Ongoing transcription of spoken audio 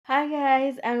Hi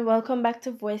guys, and welcome back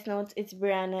to Voice Notes. It's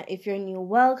Brianna. If you're new,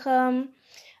 welcome.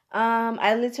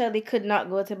 I literally could not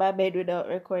go to my bed without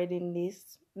recording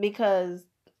this because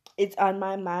it's on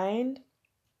my mind.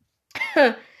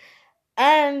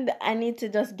 And I need to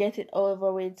just get it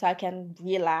over with so I can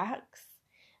relax.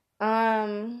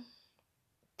 Um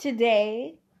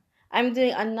Today I'm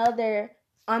doing another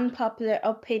unpopular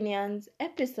opinions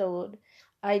episode.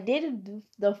 I did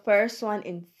the first one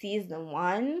in season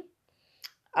 1.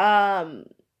 Um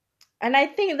And I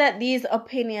think that these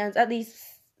opinions, at least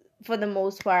for the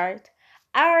most part,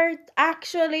 are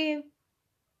actually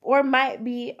or might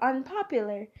be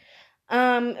unpopular.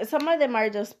 Some of them are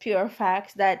just pure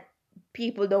facts that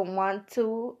people don't want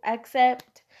to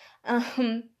accept.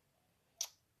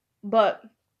 But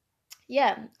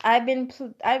yeah, I've been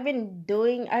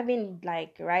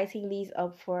like writing these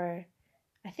up for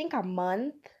I think a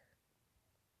month.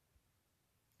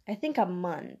 I think a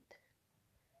month.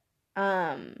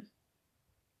 Um,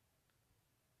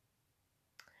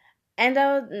 and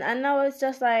I was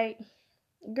just like,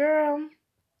 girl,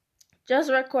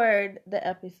 just record the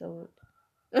episode.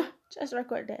 Just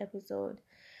record the episode.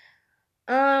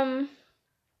 Um,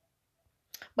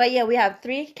 but yeah, we have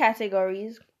 3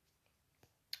 categories: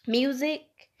 music,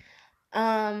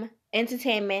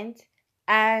 entertainment,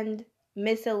 and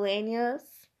miscellaneous.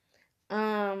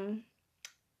 Um,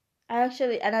 I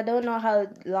don't know how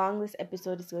long this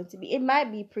episode is going to be. It might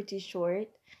be pretty short.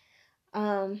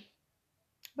 Um,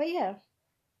 but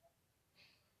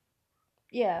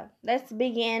yeah. Let's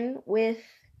begin with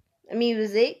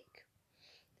music.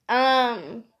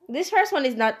 This first one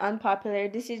is not unpopular.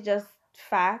 This is just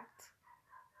fact.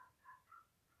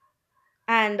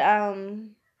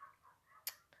 And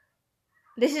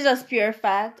this is just pure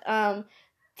fact.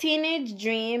 Teenage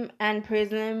Dream and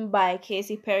Prism by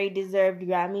Katy Perry deserved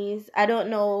Grammys. I don't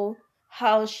know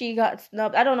how she got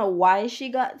snubbed. I don't know why she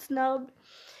got snubbed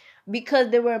because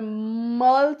there were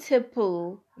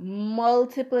multiple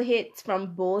hits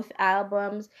from both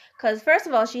albums. Because first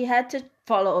of all, she had to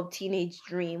follow up Teenage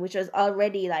Dream, which was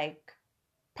already like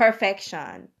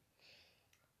perfection,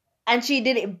 and she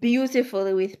did it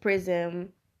beautifully with Prism,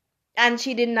 and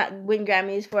she did not win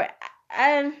Grammys for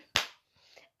and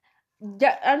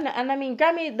and I mean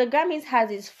the Grammys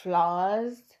has its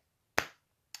flaws.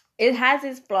 It has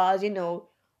its flaws,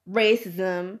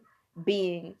 racism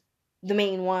being the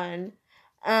main one.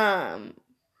 Um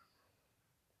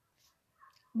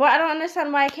but I don't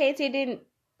understand why Katie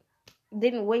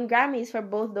didn't win Grammys for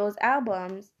both those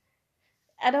albums.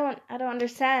 I don't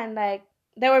understand. Like,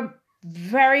 they were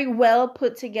very well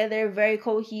put together, very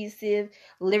cohesive,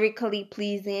 lyrically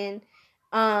pleasing.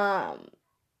 Um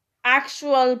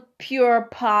Actual pure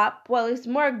pop. Well, it's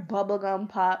more bubblegum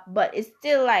pop, but it's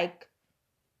still like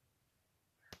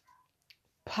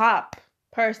pop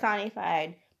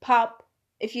personified. Pop,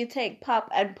 if you take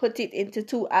pop and put it into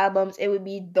 2 albums, it would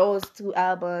be those 2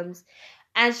 albums.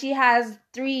 And she has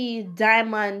 3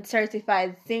 diamond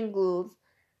certified singles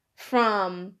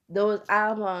from those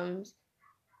albums.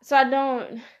 So I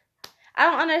don't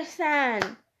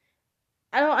understand.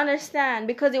 I don't understand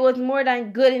because it was more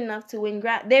than good enough to win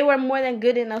They were more than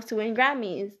good enough to win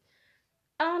Grammys.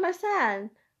 I don't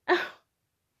understand.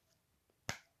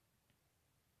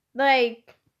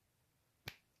 Like,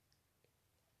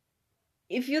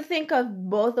 if you think of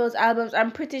both those albums,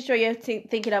 I'm pretty sure you're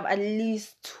thinking of at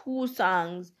least 2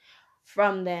 songs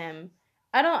from them.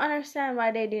 I don't understand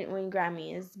why they didn't win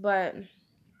Grammys, but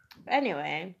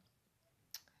anyway.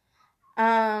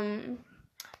 Um,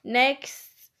 Next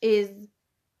is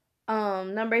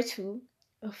number 2.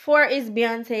 4 is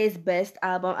Beyonce's best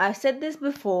album. I've said this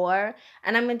before,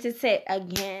 and I'm going to say it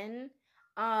again.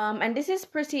 And this is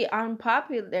pretty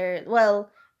unpopular.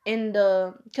 Well,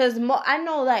 because I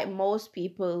know like most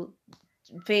people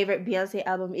favorite Beyonce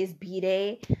album is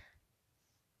B-Day,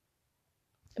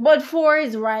 but 4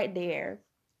 is right there.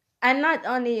 And not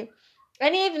only,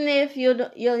 and even if you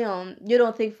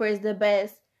don't think 4 is the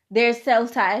best, there's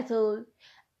self-titled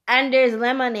and there's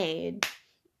Lemonade.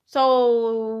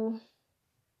 So,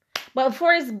 but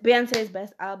 4 is Beyonce's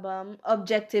best album,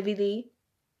 objectively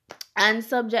and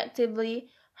subjectively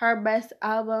her best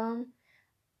album.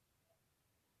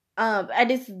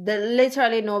 And it's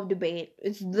literally no debate.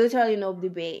 It's literally no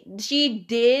debate. She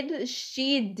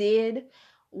did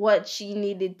what she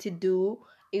needed to do.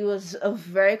 It was a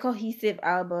very cohesive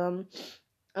album.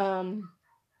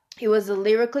 It was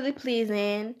lyrically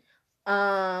pleasing.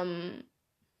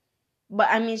 But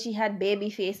I mean, she had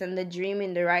Babyface and The Dream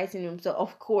in the writing room, so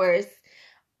of course,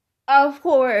 it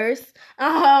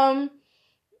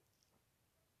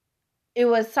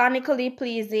was sonically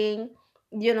pleasing.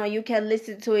 you can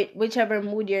listen to it whichever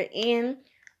mood you're in.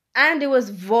 And it was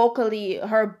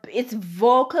it's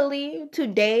vocally to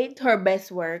date her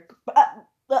best work.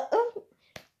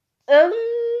 Um,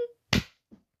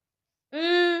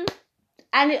 mm,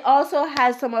 and it also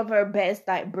has some of her best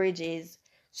like bridges.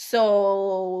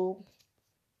 So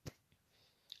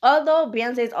although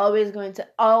Beyonce is always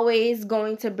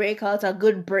going to break out a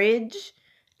good bridge,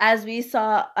 as we've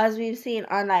seen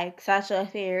on like Sasha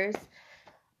Affairs,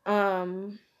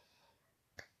 because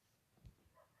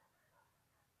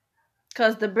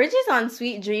the bridges on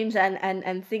Sweet Dreams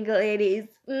and Single Ladies,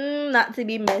 not to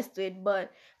be messed with,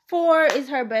 but 4 is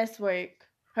her best work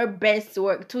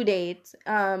to date.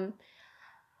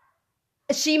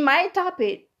 She might top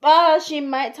it. She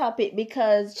might top it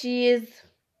because she's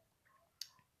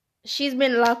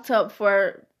been locked up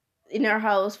in her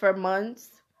house for months.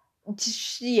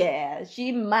 Yeah,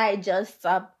 she might just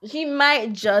stop. She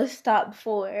might just stop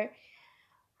 4.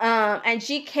 And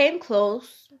she came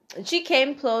close. She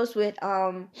came close with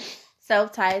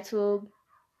self-titled.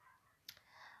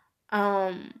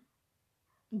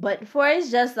 But 4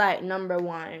 is just like number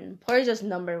 1. 4 is just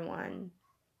number 1.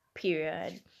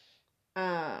 Period.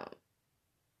 I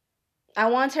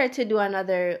want her to do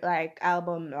another like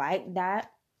album like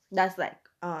that. That's like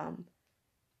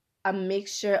a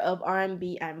mixture of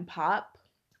R&B and pop.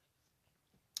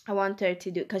 I want her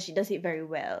to do, because she does it very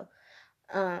well.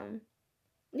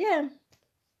 Yeah.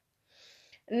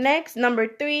 Next, number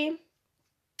 3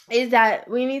 is that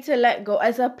we need to let go.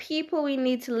 As a people, we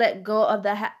need to let go of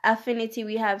the affinity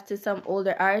we have to some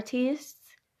older artists,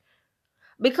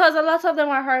 because a lot of them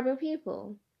are horrible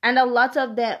people, and a lot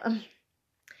of them,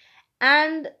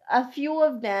 and a few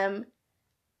of them,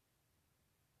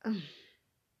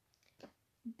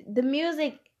 the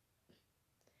music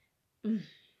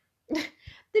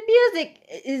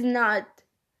is not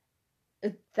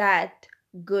that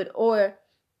good or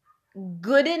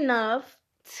good enough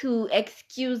to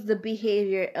excuse the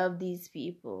behavior of these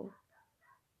people.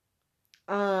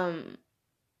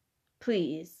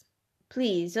 Please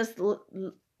just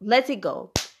let it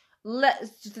go.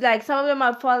 Like, some of them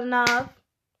have fallen off.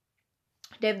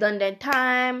 They've done their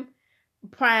time.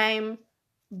 Prime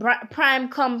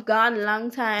come gone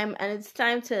long time, and it's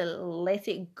time to let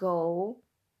it go.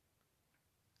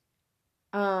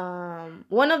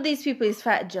 One of these people is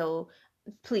Fat Joe.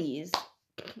 Please,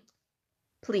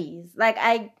 like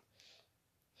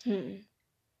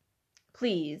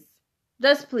please,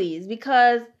 just please,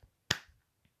 because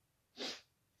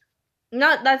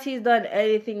not that he's done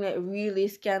anything that really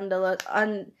scandalous,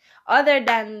 other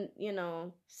than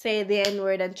say the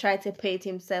N-word and try to paint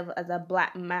himself as a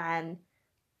black man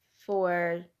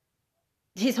for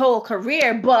his whole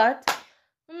career, but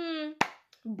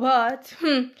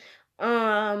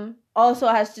also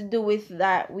has to do with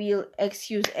that we'll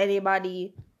excuse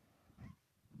anybody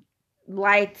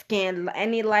light skinned,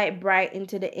 any light bright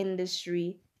into the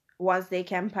industry once they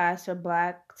can pass for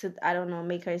black, to, I don't know,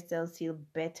 make ourselves feel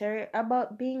better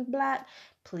about being black.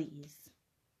 Please.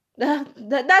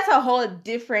 That's a whole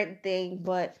different thing,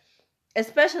 but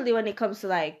especially when it comes to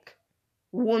like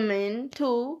women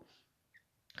too,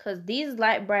 because these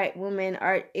light bright women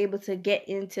are able to get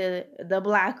into the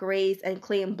black race and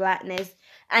claim blackness,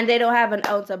 and they don't have an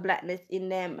ounce of blackness in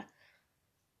them.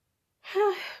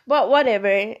 But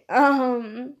whatever.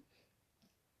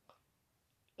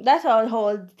 That's a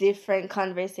whole different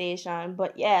conversation.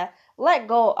 But yeah, let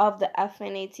go of the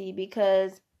affinity,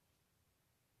 because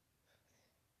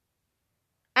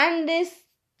and this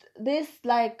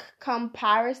like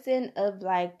comparison of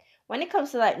like, when it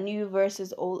comes to like new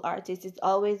versus old artists, it's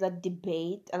always a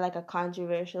debate and like a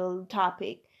controversial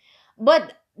topic.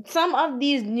 But some of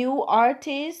these new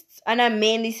artists, and I'm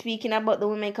mainly speaking about the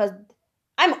women, because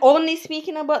I'm only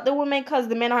speaking about the women because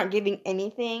the men aren't giving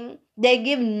anything. They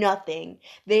give nothing.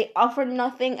 They offer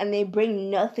nothing, and they bring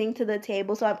nothing to the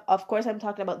table. So of course I'm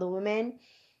talking about the women.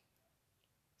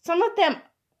 Some of them,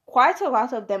 quite a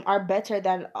lot of them, are better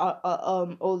than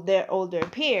their older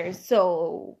peers.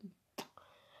 So,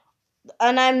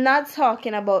 and I'm not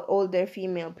talking about older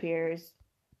female peers.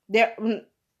 They're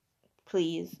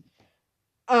please,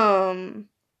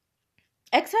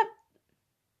 except.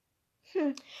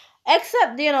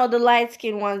 Except, the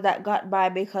light-skinned ones that got by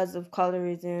because of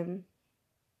colorism.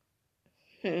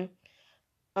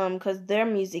 Because their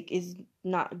music is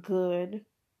not good.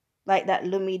 Like that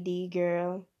Lumidee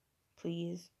girl.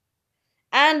 Please.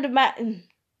 And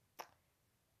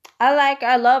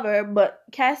I love her, but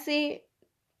Cassie,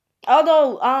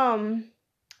 although,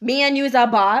 Me and You is a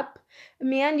bop.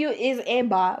 Me and You is a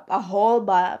bop. A whole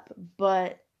bop.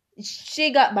 But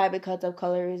she got by because of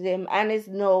colorism, and it's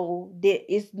no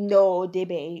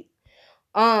debate.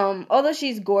 Although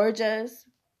she's gorgeous,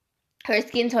 her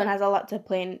skin tone has a lot to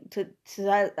play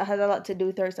has a lot to do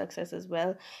with her success as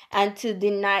well. And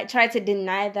try to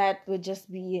deny that would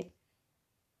just be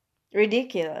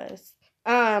ridiculous.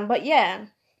 But yeah,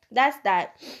 that's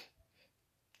that.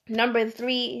 Number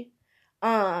 3,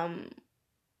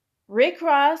 Rick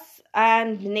Ross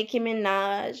and Nicki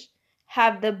Minaj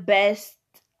have the best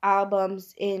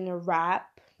albums in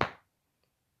rap.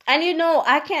 And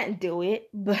I can't do it,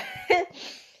 but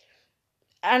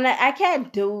and I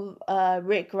can't do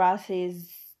Rick Ross's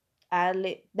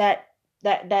that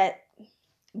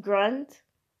grunt.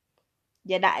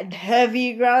 Yeah, that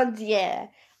heavy grunt. Yeah.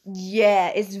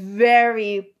 Yeah, it's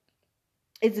very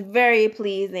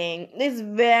pleasing. It's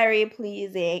very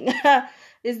pleasing.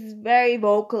 It's very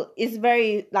vocal. It's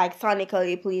very like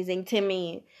sonically pleasing to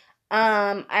me.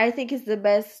 I think it's the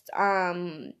best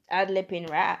ad lib in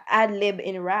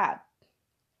rap.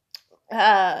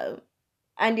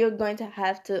 And you're going to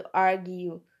have to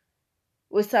argue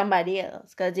with somebody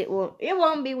else because it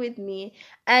won't be with me.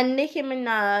 And Nicki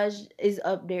Minaj is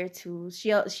up there too.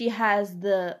 She has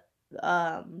the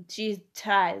she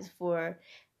ties for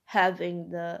having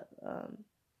the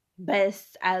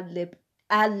best ad lib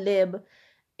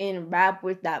in rap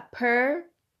with that purr,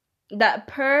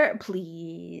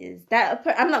 please.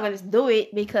 I'm not gonna do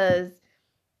it because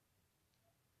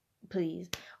please.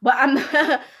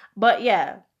 But but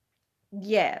yeah,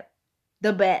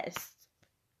 the best.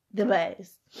 I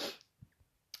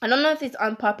don't know if it's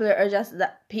unpopular or just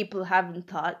that people haven't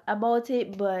thought about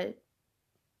it, but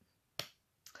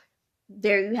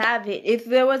there you have it. If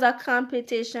there was a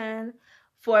competition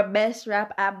for best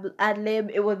rap ad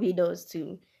lib, it would be those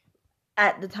two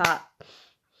at the top.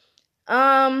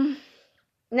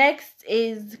 Next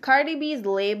is Cardi B's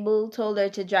label told her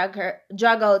to drag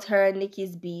out her and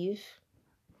Nicki's beef.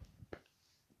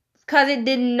 Because it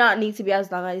did not need to be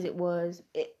as long as it was.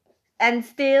 And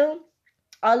still,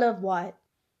 all of what?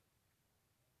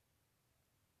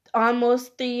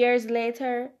 Almost 3 years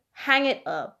later, hang it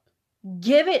up.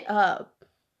 Give it up.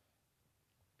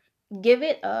 Give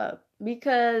it up.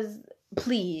 Because,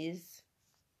 please.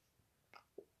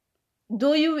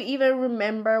 Do you even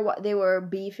remember what they were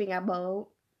beefing about?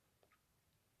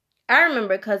 I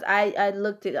remember because I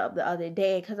looked it up the other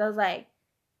day because I was like,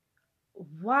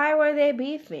 why were they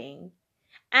beefing?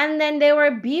 And then they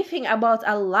were beefing about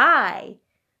a lie.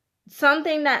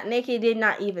 Something that Nicki did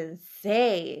not even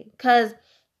say. Because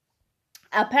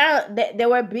apparently they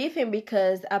were beefing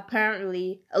because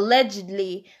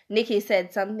allegedly, Nicki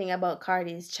said something about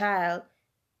Cardi's child.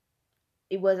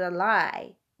 It was a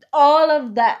lie. All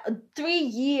of that, 3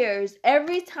 years,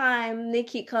 every time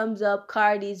Nicki comes up,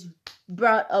 Cardi's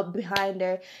brought up behind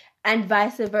her, and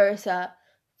vice versa,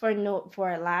 for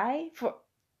a lie. For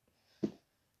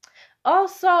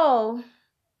also,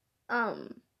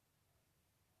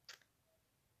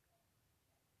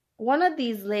 one of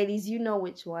these ladies, you know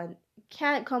which one,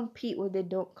 can't compete where they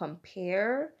don't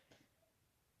compare.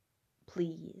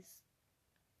 Please.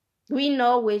 We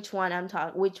know who is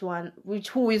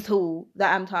who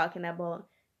that I'm talking about.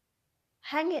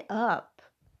 Hang it up.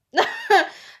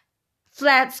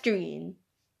 Flat screen.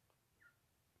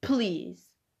 Please.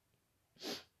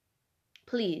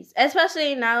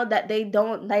 Especially now that they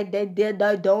don't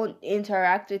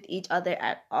interact with each other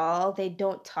at all. They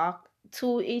don't talk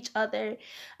to each other,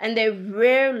 and they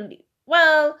rarely.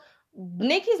 Well,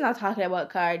 Nicki's not talking about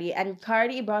Cardi, and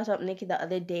Cardi brought up Nicki the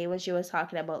other day when she was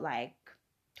talking about like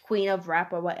Queen of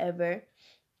Rap or whatever,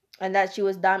 and that she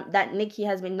was that Nicki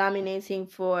has been dominating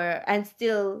for a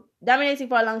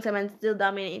long time and still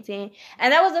dominating,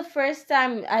 and that was the first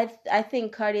time I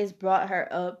think Cardi has brought her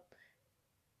up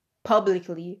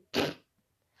publicly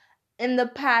in the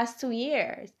past 2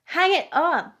 years. Hang it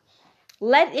up.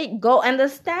 Let it go. And the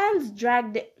stands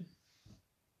dragged it.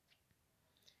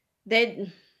 I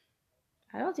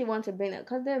don't even want to bring that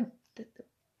because they're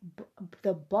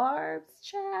the Barb's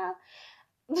child.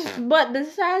 But the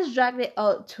stands dragged it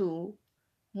out too.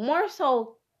 More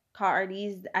so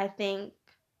Cardi's, I think.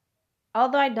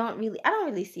 Although I don't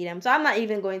really see them. So I'm not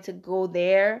even going to go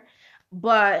there.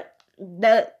 But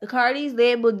the Cardi's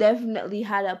label definitely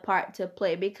had a part to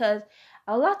play because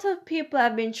a lot of people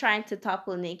have been trying to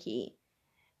topple Nicki.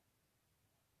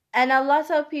 And quite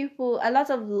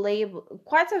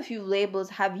a few labels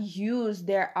have used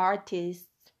their artists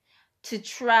to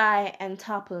try and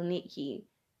topple Nicki.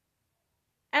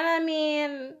 And I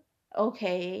mean,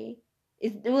 okay,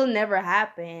 it will never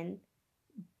happen.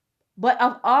 But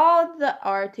of all the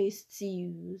artists to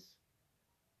use,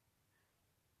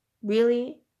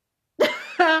 really?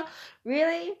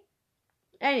 Really?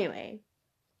 Anyway.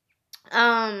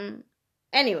 Um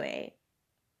anyway,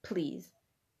 please.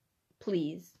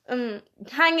 Please.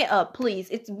 Hang it up, please.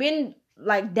 It's been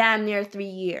like damn near 3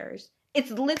 years.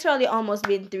 It's literally almost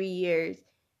been 3 years.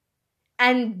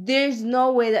 And there's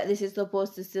no way that this is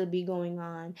supposed to still be going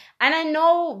on. And I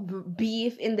know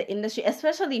beef in the industry,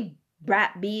 especially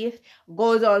brat beef,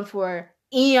 goes on for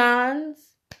eons.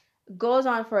 Goes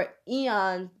on for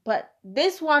eons. But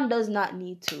this one does not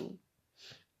need to.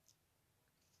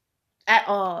 At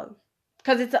all.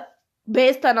 Because it's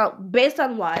based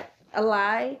on what? A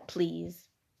lie? Please.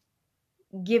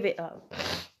 Give it up.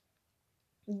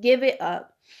 Give it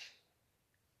up.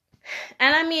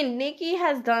 And I mean, Nicki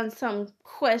has done some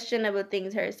questionable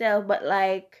things herself, but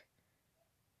like,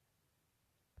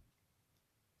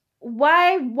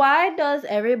 why does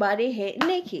everybody hate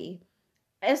Nicki?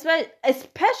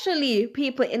 Especially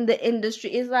people in the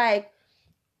industry. It's like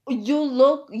you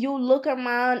look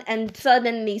around and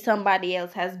suddenly somebody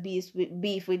else has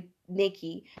beef with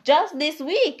Nicki. Just this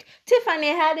week, Tiffany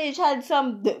Haddish had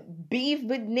some beef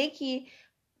with Nicki,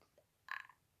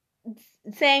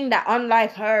 saying that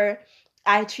unlike her,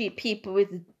 I treat people with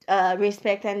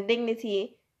respect and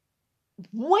dignity.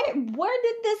 Where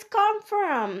did this come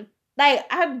from? Like,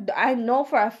 I know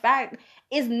for a fact,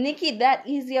 is Nicki that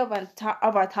easy of a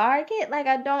target? Like,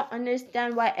 I don't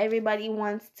understand why everybody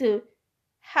wants to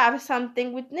have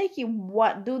something with Nicki.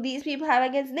 What do these people have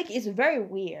against Nicki? It's very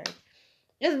weird.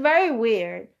 It's very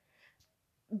weird.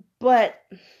 But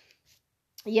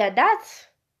yeah, that's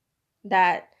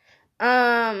that.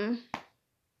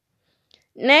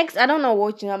 Next, I don't know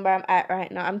which number I'm at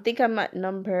right now. I'm at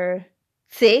number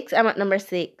 6. I'm at number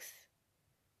 6.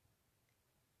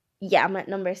 Yeah, I'm at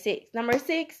number 6. Number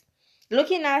 6,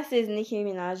 Looking Nice is Nicki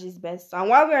Minaj's best song.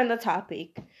 While we're on the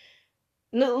topic,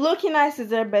 Looking Nice is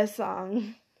their best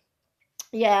song.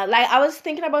 Yeah, like I was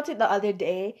thinking about it the other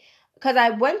day because I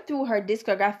went through her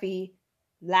discography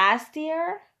late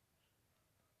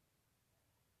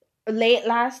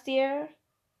last year.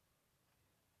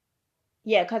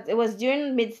 Yeah, because it was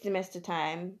during mid-semester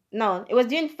time. No, it was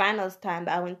during finals time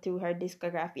that I went through her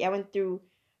discography. I went through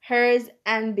hers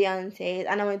and Beyonce's,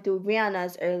 and I went through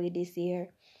Rihanna's early this year.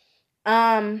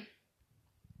 Yeah,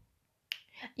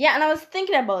 and I was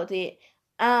thinking about it.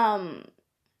 I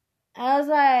was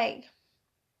like,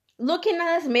 Looking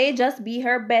Nice may just be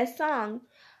her best song.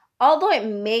 Although it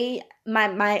may,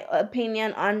 my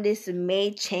opinion on this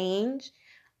may change.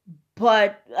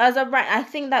 But as of right, I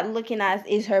think that Looking Nice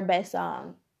is her best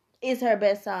song. Is her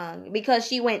best song because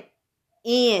she went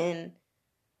in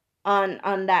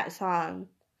on that song.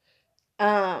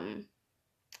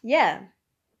 Yeah.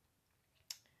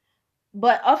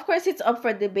 But of course, it's up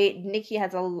for debate. Nicki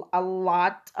has a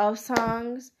lot of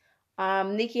songs.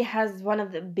 Nicki has one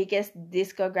of the biggest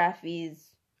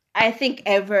discographies I think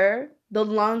ever. The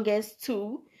longest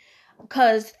too,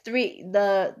 because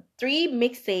the three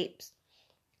mixtapes,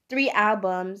 3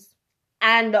 albums,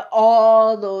 and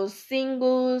all those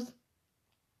singles,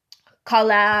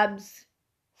 collabs,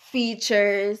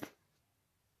 features.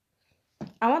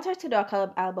 I want her to do a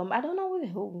collab album. I don't know with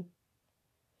who.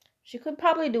 She could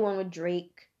probably do one with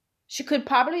Drake. She could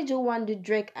probably do one with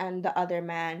Drake and the other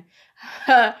man.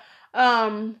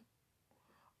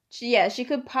 She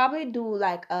could probably do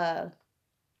like the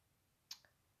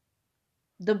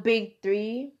big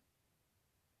 3.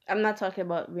 I'm not talking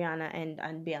about Rihanna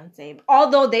and Beyonce.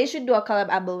 Although they should do a collab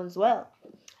album as well.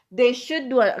 They should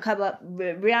do a collab.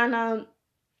 Rihanna,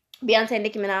 Beyonce, and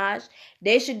Nicki Minaj.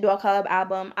 They should do a collab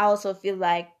album. I also feel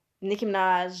like Nicki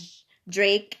Minaj,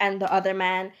 Drake, and the other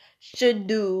man should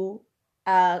do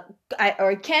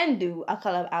can do a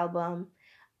collab album.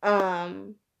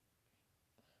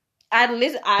 At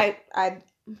least I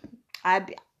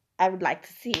would like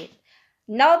to see it.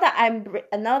 Now that I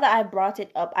brought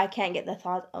it up, I can't get the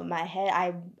thought of my head.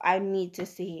 I need to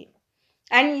see it.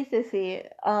 I need to see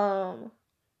it. Also,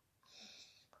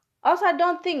 I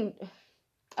don't think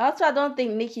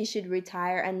Nicki should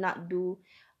retire and not do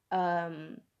a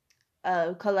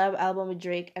collab album with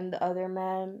Drake and the other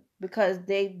man because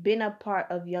they've been a part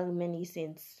of Young Money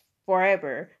since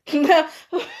forever.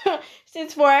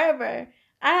 Since forever.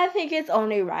 And I think it's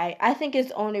only right.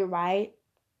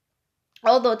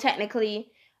 Although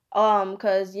technically,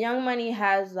 because Young Money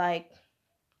has like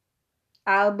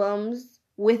albums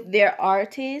with their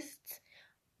artists.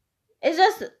 It's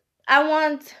just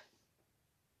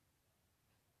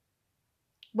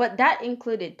but that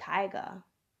included Tyga.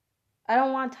 I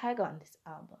don't want Tyga on this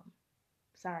album.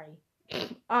 Sorry.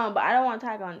 But I don't want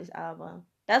Tyga on this album.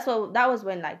 That was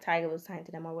when like Tyga was signed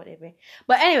to them or whatever.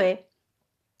 But anyway,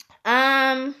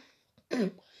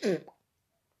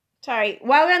 Sorry.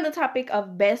 While we're on the topic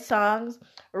of best songs,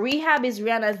 Rehab is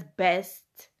Rihanna's best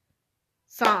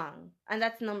song, and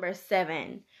that's number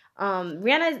 7.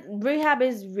 Rihanna's Rehab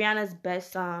is Rihanna's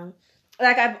best song.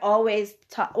 Like I've always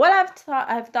thought,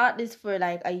 I've thought this for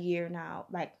like a year now,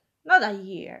 like not a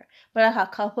year, but like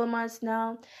a couple months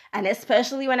now, and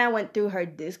especially when I went through her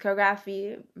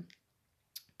discography,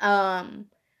 um,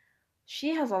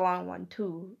 she has a long one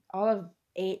too, all of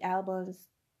 8 albums.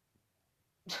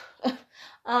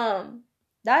 um,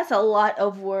 that's a lot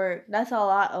of work. That's a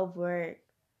lot of work.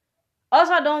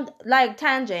 Also, don't like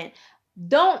tangent.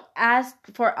 Don't ask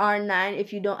for R9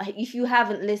 if you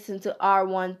haven't listened to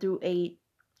R1 through 8.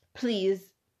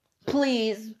 Please,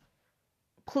 please,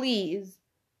 please,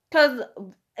 because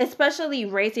especially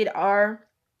rated R.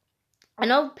 I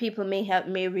know people may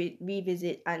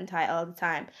revisit Anti all the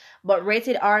time, but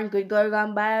rated R and Good Girl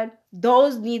Gone Bad,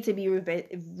 those need to be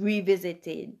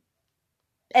revisited,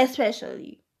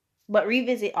 especially, but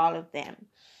revisit all of them.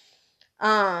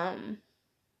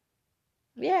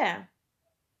 Yeah.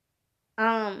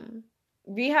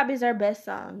 Rehab is her best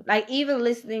song. Like even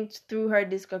listening through her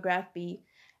discography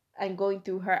and going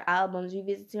through her albums,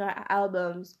 revisiting her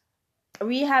albums,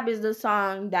 Rehab is the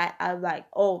song that I'm like,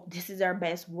 oh, this is her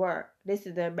best work. This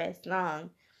is her best song.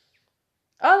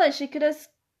 Oh, that she could have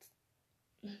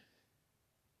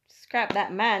scrapped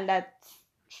that man that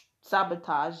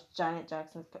sabotaged Janet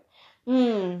Jackson's.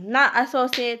 Not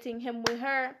associating him with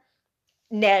her.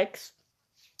 Next,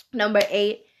 number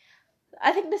 8.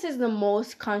 I think this is the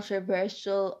most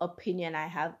controversial opinion I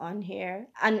have on here,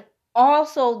 and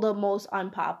also the most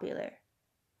unpopular.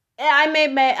 I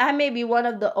may be one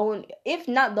of the only, if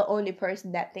not the only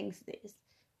person that thinks this.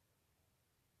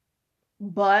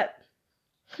 But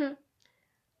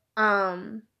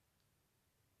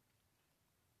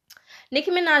Nicki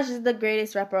Minaj is the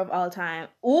greatest rapper of all time.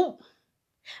 Ooh,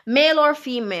 male or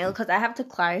female? Because I have to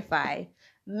clarify,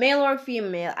 male or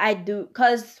female. I do,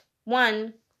 because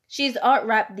one, she's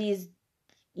out-rapped these,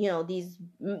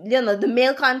 the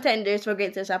male contenders for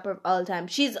greatest rapper of all time.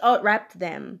 She's out-rapped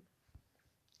them.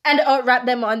 And out-rapped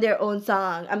them on their own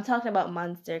song. I'm talking about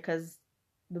Monster, because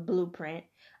the Blueprint.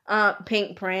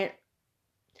 Pink Print.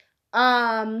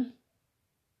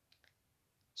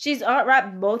 She's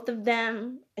out-rapped both of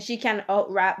them. She can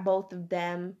out-rap both of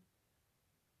them.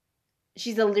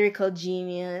 She's a lyrical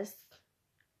genius.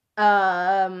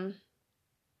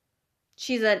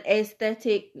 She's an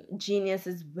aesthetic genius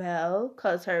as well,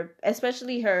 because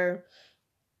especially her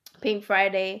Pink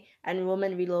Friday and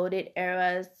Woman Reloaded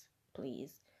eras,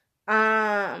 please.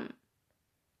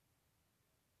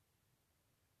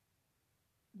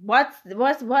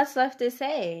 What's left to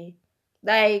say?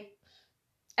 Like,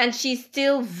 and she's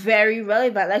still very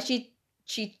relevant. Like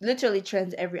she literally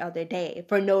trends every other day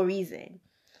for no reason.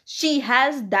 She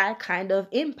has that kind of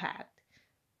impact.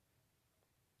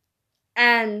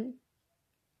 And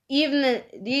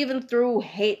even through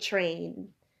Hate Train,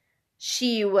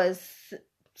 she was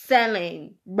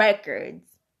selling records.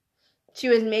 She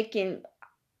was making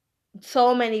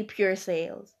so many pure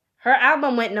sales. Her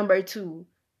album went number 2.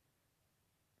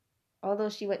 Although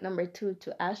she went number 2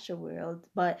 to Astroworld,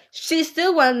 but she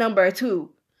still went number 2.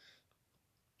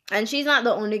 And she's not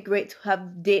the only great to have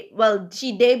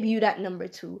she debuted at number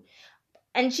 2.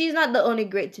 And she's not the only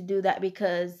great to do that,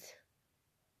 because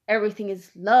Everything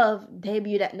Is Love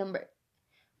debuted at number.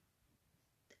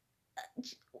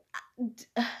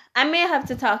 I may have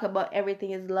to talk about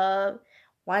Everything Is Love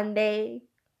one day,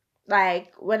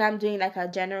 like when I'm doing like a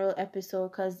general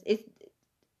episode, because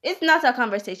it's not a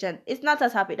conversation. It's not a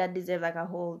topic that deserves like a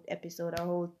whole episode or a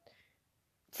whole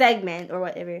segment or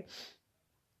whatever.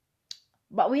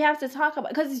 But we have to talk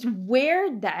about, because it's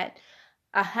weird that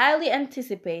a highly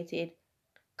anticipated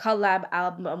collab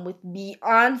album with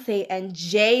Beyonce and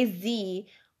Jay-Z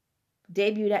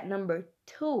debuted at number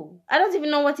 2. I don't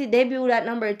even know what it debuted at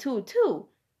number 2 too.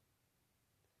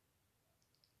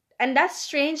 And that's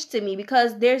strange to me,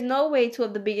 because there's no way 2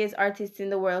 of the biggest artists in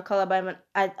the world collab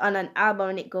on an album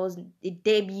and it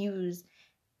debuts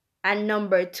at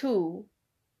number 2.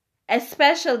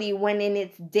 Especially when in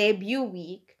its debut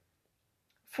week,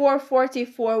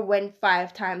 444 went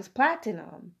 5 times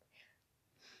platinum.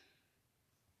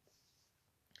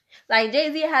 Like,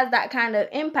 Jay-Z has that kind of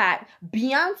impact.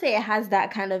 Beyonce has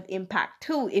that kind of impact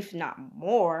too, if not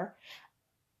more.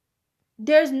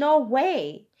 There's no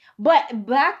way. But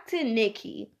back to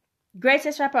Nicki,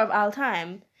 greatest rapper of all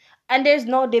time. And there's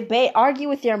no debate. Argue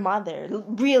with your mother,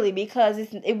 really, because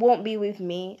it won't be with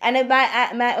me. And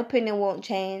my opinion won't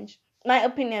change. My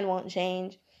opinion won't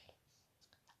change.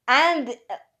 And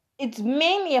it's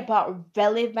mainly about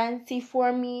relevancy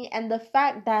for me, and the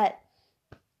fact that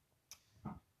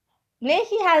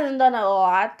Nicki hasn't done a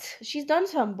lot. She's done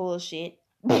some bullshit.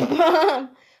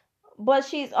 But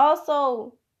she's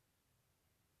also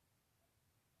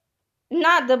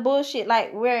not the bullshit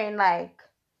like wearing like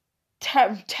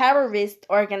terrorist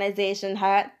organization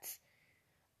hats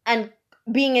and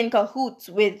being in cahoots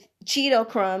with Cheeto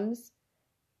crumbs.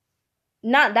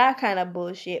 Not that kind of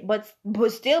bullshit, but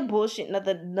still bullshit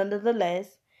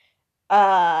nonetheless.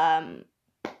 Um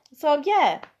so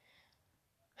yeah.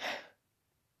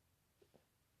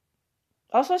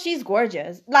 Also, she's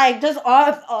gorgeous. Like, just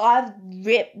off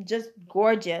rip, just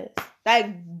gorgeous.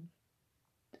 Like,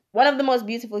 one of the most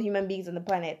beautiful human beings on the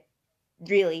planet,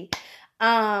 really.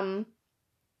 And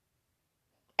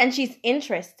she's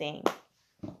interesting.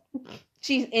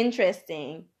 She's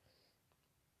interesting.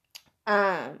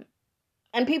 And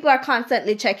people are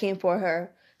constantly checking for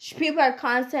her. People are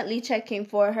constantly checking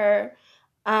for her.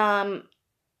 And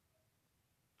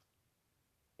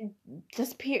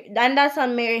that's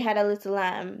on Mary Had a Little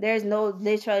Lamb. There's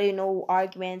literally no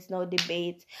arguments, no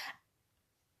debates.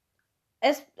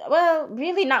 Well,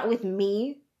 really not with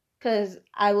me, because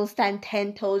I will stand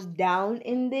 10 toes down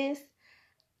in this.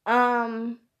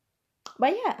 But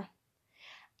yeah.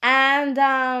 And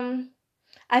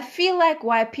I feel like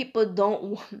why people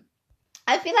don't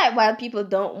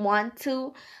want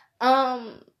to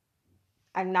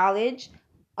acknowledge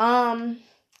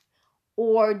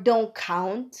or don't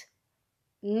count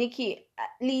Nicki, at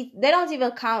least they don't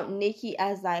even count Nicki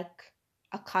as like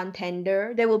a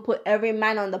contender. They will put every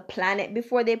man on the planet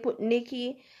before they put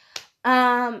Nicki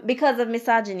because of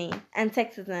misogyny and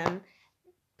sexism.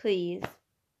 Please.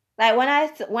 Like when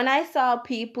I saw that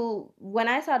people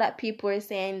were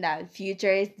saying that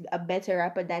Future is a better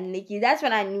rapper than Nicki, that's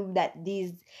when I knew that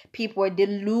these people were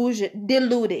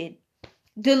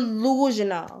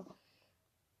delusional.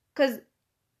 Cause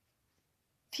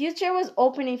Future was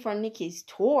opening for Nicki's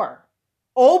tour.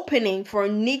 Opening for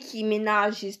Nicki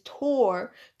Minaj's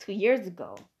tour 2 years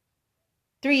ago.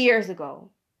 3 years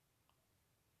ago.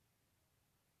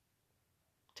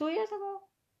 2 years ago?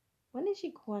 When did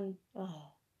she go on?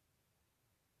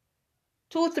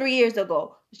 2-3 years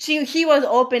ago. He was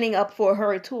opening up for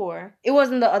her tour. It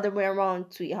wasn't the other way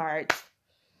around, sweetheart.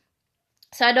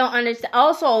 So I don't understand.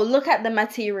 Also, look at the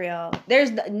material.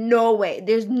 There's no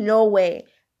way.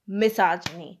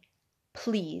 Misogyny.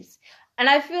 Please. And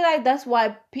I feel like that's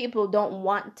why people don't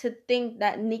want to think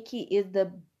that Nicki is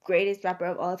the greatest rapper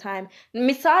of all time.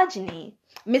 Misogyny.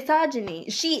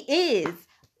 She is.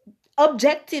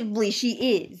 Objectively, she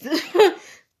is.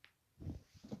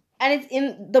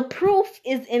 And the proof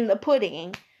is in the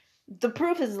pudding. The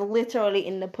proof is literally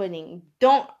in the pudding.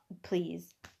 Don't,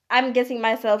 please. I'm getting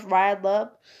myself riled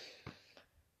up.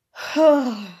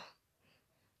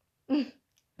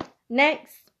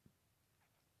 Next.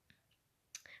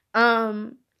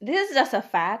 This is just a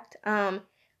fact.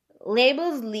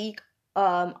 Labels leak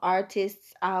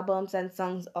artists' albums and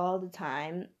songs all the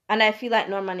time. And I feel like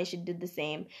Normani should do the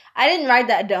same. I didn't write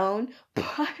that down,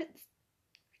 but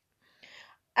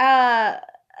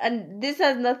and this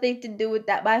has nothing to do with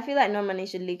that, but I feel like Normani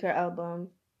should leak her album.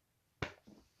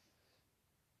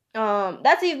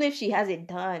 That's even if she has it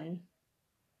done.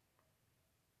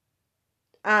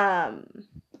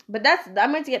 But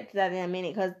I'm going to get to that in a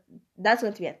minute because that's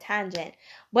going to be a tangent.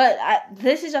 But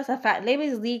this is just a fact.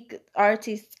 Labels leak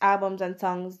artists' albums and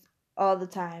songs all the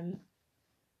time.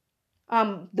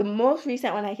 The most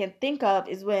recent one I can think of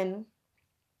is when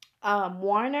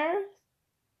Warner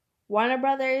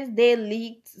Brothers, they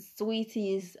leaked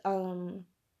Sweetie's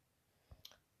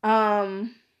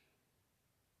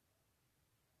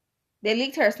they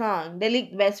leaked her song. They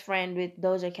leaked Best Friend with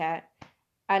Doja Cat.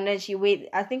 And then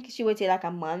I think she waited like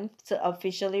a month to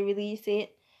officially release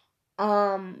it.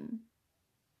 But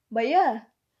yeah.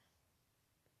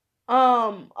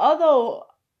 Although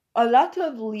a lot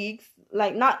of leaks,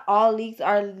 like not all leaks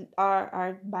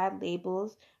are bad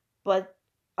labels, but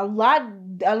a lot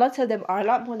of them are a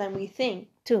lot more than we think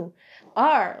too,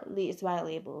 are leaked by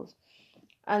labels.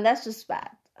 And that's just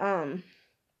bad.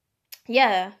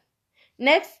 Yeah.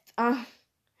 Next,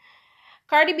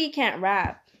 Cardi B can't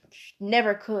rap.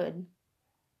 Never could.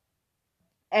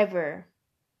 Ever.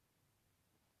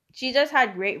 She just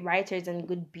had great writers and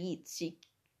good beats.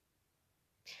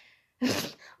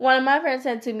 One of my friends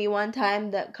said to me one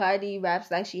time that Cardi raps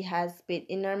like she has spit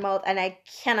in her mouth, and I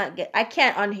can't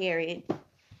unhear it.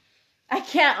 I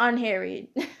can't unhear it.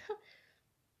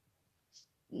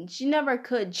 She never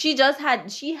could. She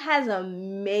has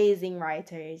amazing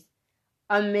writers.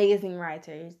 Amazing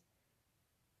writers.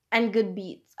 And good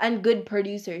beats. And good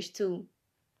producers too.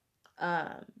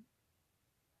 But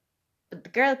the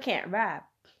girl can't rap.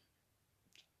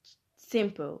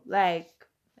 simple.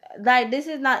 This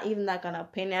is not even like an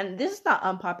opinion. This is not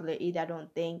unpopular either, I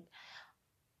don't think.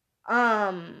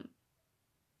 But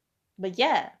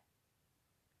yeah,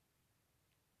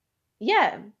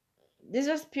 this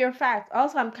is pure fact.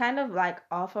 Also, I'm kind of like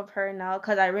off of her now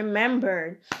because I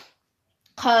remembered,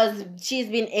 because she's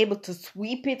been able to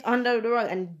sweep it under the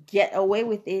rug and get away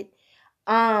with it.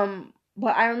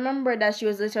 But I remember that she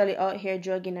was literally out here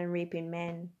drugging and raping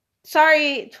men.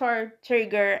 Sorry for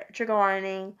trigger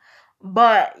warning,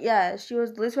 but yeah, she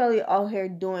was literally out here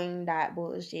doing that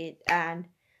bullshit, and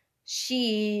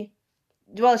she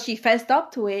she fessed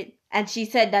up to it, and she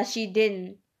said that she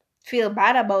didn't feel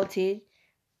bad about it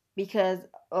because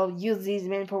of use these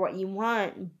men for what you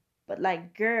want. But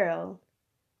like, girl,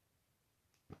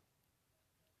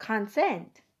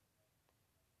 consent.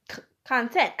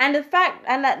 Consent. And the fact,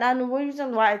 and the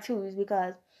reason why too is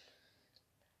because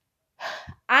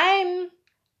I'm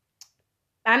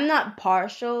not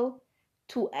partial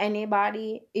to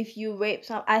anybody. If you rape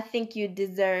some, I think you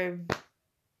deserve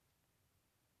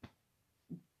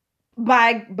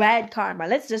bad karma.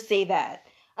 Let's just say that.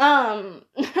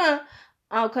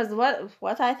 Because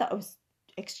what I thought was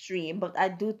extreme, but I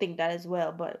do think that as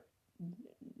well. But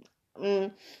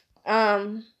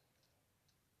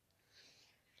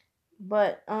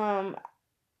I'm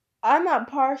not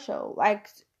partial. Like,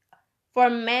 for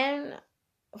men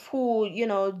who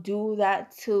do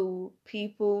that to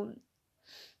people,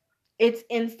 it's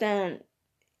instant.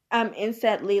 I'm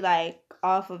instantly like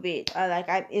off of it.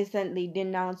 I instantly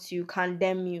denounce you,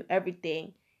 condemn you,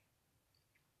 everything.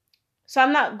 So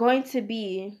I'm not going to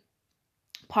be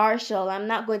partial. I'm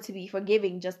not going to be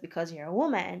forgiving just because you're a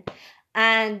woman.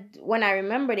 And when I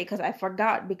remembered it, because I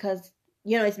forgot, because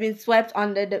it's been swept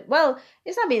under the, well,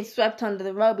 it's not being swept under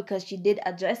the rug because she did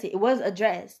address it. It was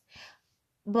addressed,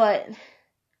 but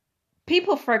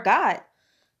people forgot.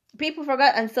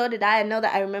 And so did I. I know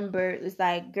that I remember. It's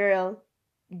like, girl,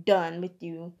 done with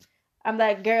you. I'm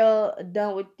like, girl,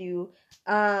 done with you.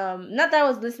 Not that I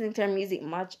was listening to her music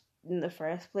much in the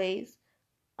first place.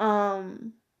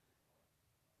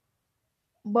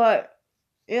 But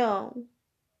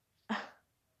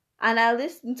and I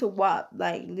listened to WAP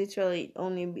like literally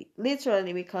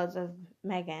because of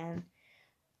Megan.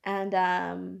 And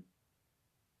I'm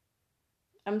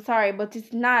sorry, but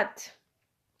it's not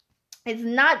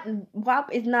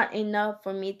WAP is not enough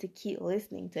for me to keep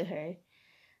listening to her.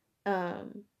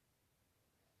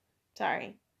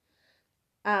 Sorry.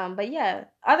 But yeah,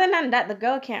 other than that, the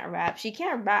girl can't rap. She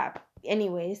can't rap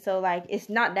anyway, so like it's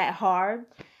not that hard.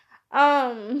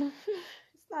 It's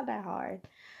not that hard.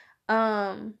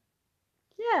 Yeah.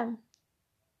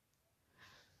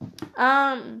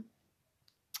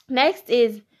 Next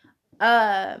is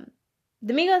the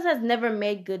Migos has never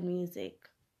made good music.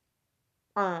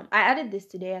 I added this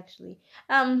today actually.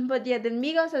 But yeah, the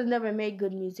Migos has never made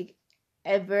good music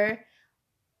ever.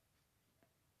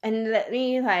 And let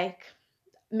me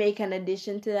make an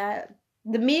addition to that.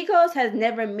 The Migos has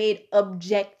never made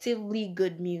objectively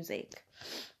good music.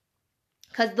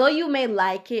 Cause though you may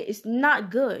like it, it's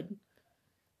not good.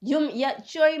 You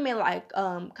may like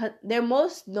cause their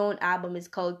most known album is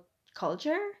called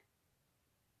Culture.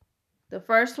 The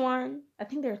first one, I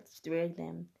think there's 3 of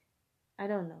them. I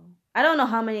don't know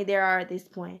how many there are at this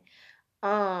point.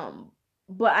 But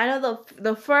I know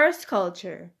the first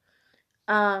Culture.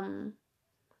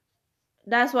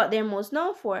 That's what they're most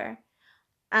known for.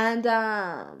 And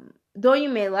though you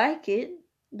may like it,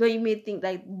 though you may think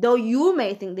they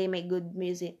make good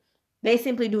music, they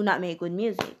simply do not make good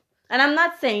music. And I'm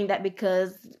not saying that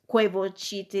because Quavo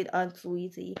cheated on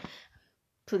Sweetie.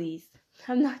 Please.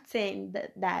 I'm not saying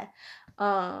that.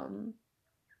 I'm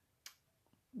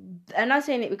not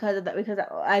saying it because of that, because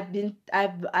I've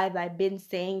been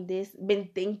saying this, been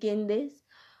thinking this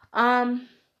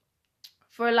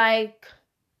for like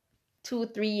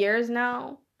 2-3 years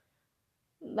now.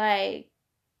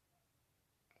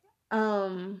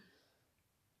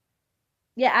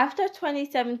 Yeah, after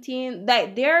 2017,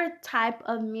 like their type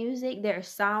of music, their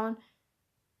sound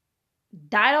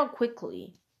died out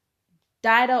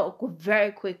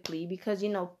very quickly, because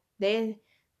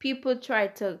people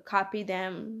tried to copy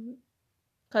them,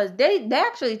 because they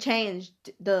actually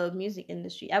changed the music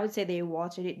industry. I would say they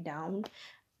watered it down,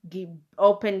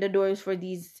 opened the doors for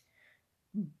these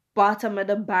bottom of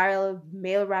the barrel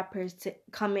male rappers to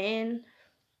come in.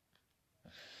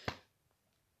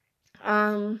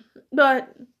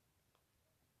 But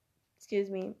excuse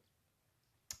me.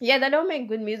 Yeah, they don't make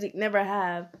good music. Never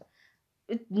have.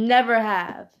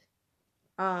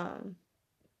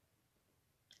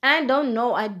 I don't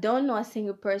know a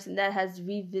single person that has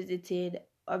revisited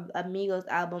of Amigos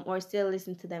album or still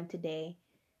listen to them today?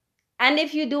 And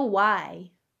if you do,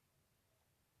 why?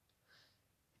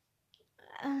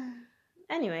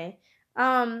 Anyway,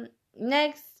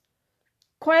 next,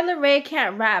 Coyle Ray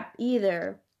can't rap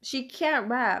either. She can't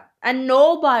rap, and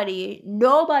nobody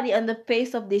on the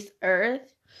face of this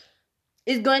earth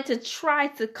is going to try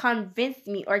to convince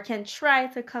me or can try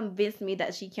to convince me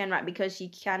that she can rap, because she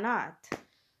cannot.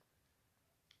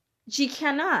 She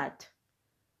cannot.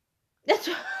 That's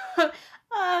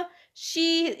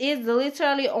she is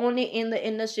literally only in the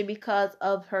industry because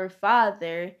of her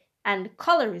father and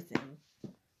colorism.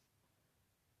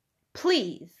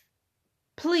 Please,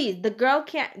 the girl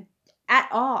can't at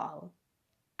all.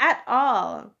 At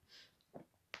all.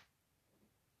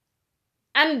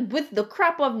 And with the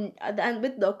crop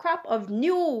of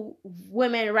new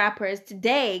women rappers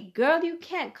today, girl, you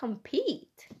can't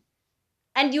compete.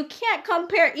 And you can't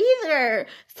compare either.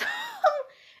 So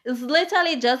it's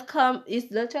literally just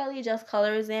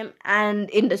colorism and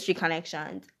industry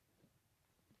connections.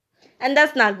 And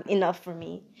that's not enough for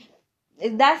me.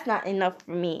 That's not enough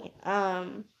for me.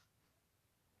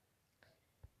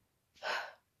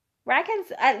 Where I can,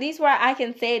 at least where I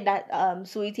can say that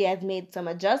Saweetie has made some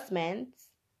adjustments.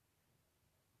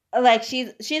 Like she's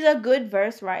a good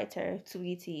verse writer,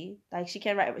 Saweetie. Like she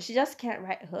can write, but she just can't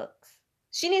write hooks.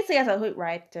 She needs to get a hook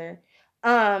writer.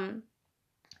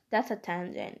 That's a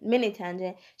tangent, mini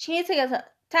tangent. She needs to get a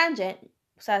tangent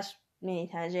 / mini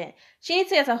tangent. She needs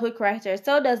to get a hook writer.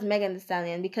 So does Megan Thee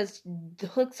Stallion, because the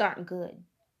hooks aren't good.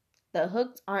 The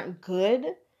hooks aren't good.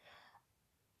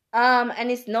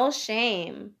 And it's no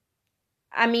shame.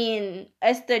 I mean,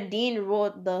 Esther Dean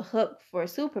wrote the hook for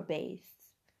Super Bass.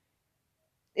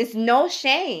 It's no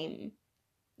shame.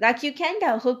 Like, you can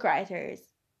get hook writers.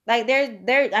 Like,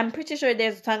 I'm pretty sure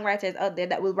there's songwriters out there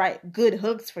that will write good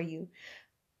hooks for you.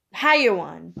 Hire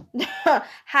one.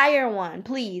 Hire one,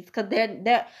 please. Because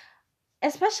they're,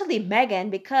 especially Megan,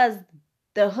 because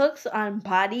the hooks on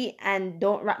Body and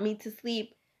Don't Rock Me to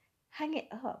Sleep, hang it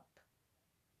up.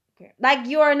 Like,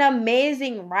 you're an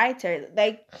amazing writer.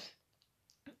 Like,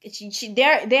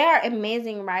 they are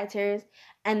amazing writers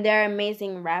and they're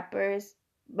amazing rappers.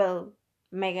 Well,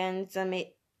 Megan's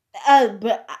amazing,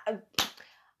 but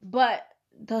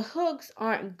the hooks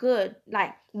aren't good.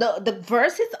 Like the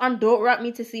verses on Don't Rock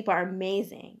Me to Sleep are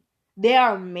amazing. They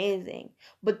are amazing,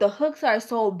 but the hooks are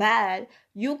so bad.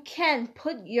 You can't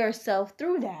put yourself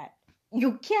through that.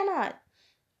 You cannot.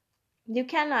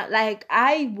 Like,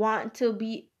 I want to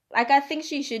be like, I think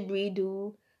she should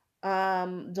redo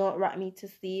Don't Rock Me to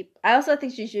Sleep. I also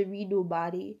think she should redo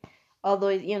Body, although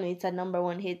it's a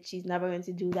 #1 hit. She's never going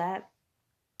to do that,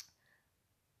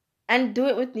 and do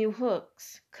it with new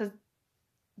hooks, because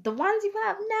the ones you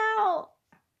have now,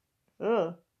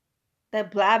 ugh, the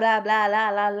blah blah blah la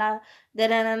la la da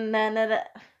da da da da da.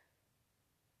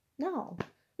 No,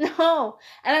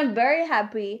 and I'm very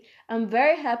happy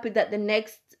that the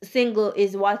next single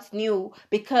is What's New,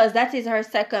 because that is her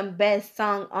second best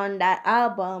song on that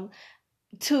album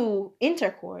to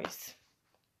Intercourse.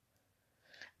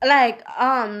 Like,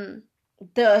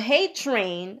 the Hate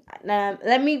Train,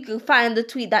 let me find the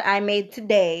tweet that I made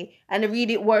today and read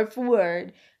it word for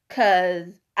word,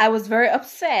 because I was very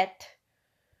upset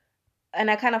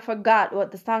and I kind of forgot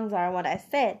what the songs are and what I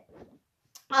said.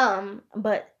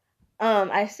 But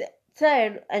I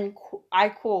said, and I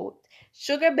quote,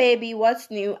 Sugar Baby,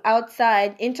 What's New,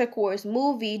 Outside, Intercourse,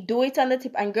 Movie, Do It on the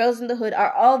Tip, and Girls in the Hood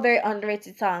are all very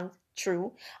underrated songs.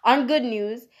 True. On Good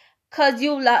News, cause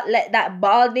you let that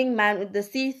balding man with the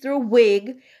see-through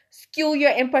wig skew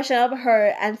your impression of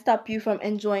her and stop you from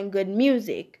enjoying good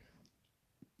music.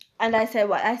 And I said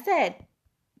what I said.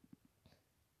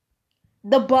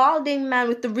 The balding man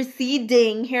with the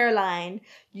receding hairline,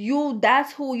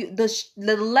 that's who you,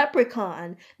 the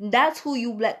leprechaun, that's who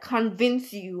you let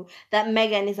convince you that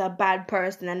Megan is a bad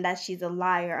person and that she's a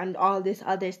liar and all this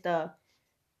other stuff.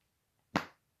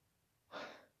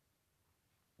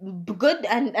 Good,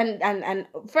 and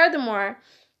furthermore,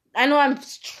 I know I'm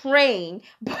straying,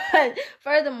 but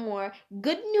furthermore,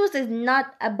 Good News is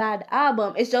not a bad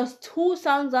album. It's just 2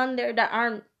 songs on there that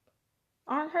aren't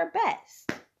her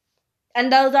best. And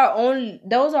those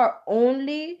are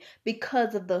only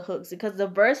because of the hooks, because the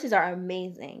verses are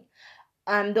amazing.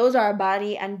 Those are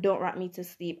Body and Don't Rock Me to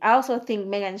Sleep. I also think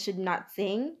Megan should not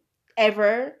sing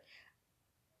ever.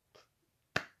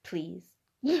 Please.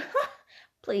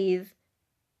 Please.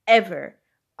 Ever.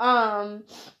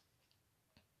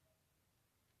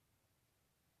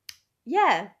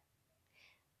 Yeah.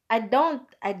 I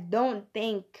don't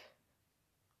think,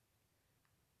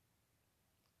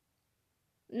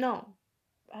 no.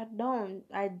 I don't.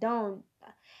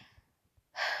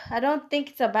 I don't think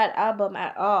it's a bad album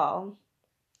at all.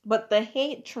 But the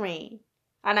hate train,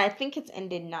 and I think it's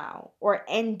ended now or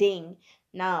ending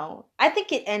now. I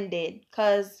think it ended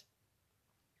because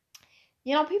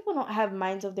people don't have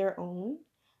minds of their own.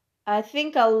 I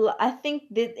think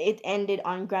that it ended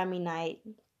on Grammy night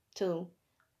too.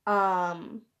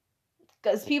 Um,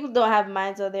 because people don't have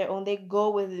minds of their own. They go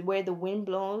with where the wind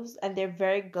blows, and they're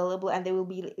very gullible, and they will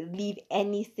believe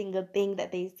any single thing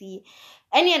that they see,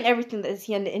 any and everything that they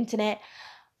see on the internet.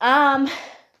 Um,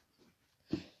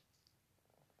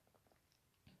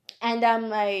 and I'm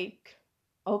like,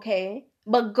 okay,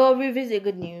 but go revisit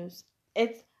Good News.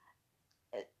 It's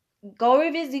Go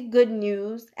revisit Good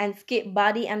News and skip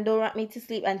Body and Don't Rock Me to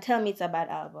Sleep and tell me it's a bad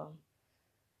album.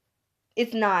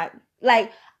 It's not.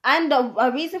 Like, and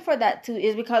a reason for that too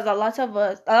is because a lot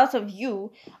of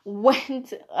you went,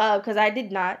 because I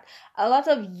did not, a lot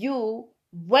of you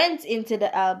went into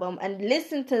the album and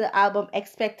listened to the album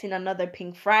expecting another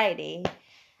Pink Friday.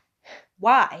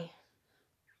 Why?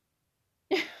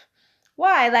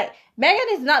 Why? Like, Megan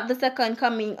is not the second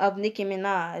coming of Nicki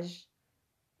Minaj.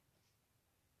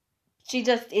 She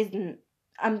just isn't.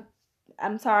 I'm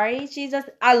sorry.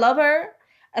 I love her.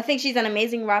 I think she's an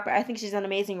amazing rapper. I think she's an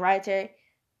amazing writer.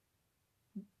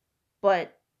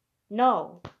 But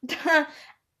no.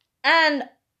 And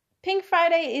Pink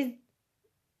Friday is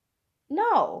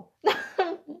no.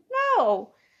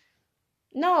 No.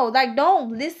 No, like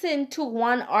don't listen to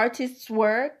one artist's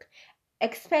work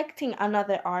expecting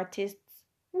another artist's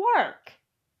work.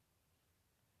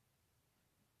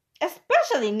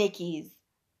 Especially Nicki's.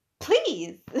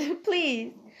 Please.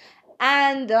 Please.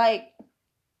 And like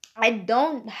I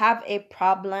don't have a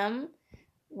problem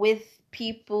with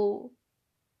people.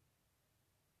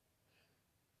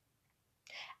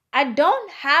 I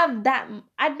don't have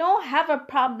a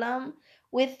problem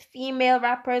with female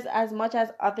rappers as much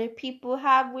as other people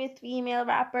have with female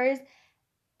rappers.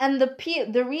 And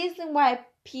the reason why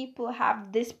people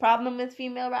have this problem with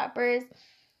female rappers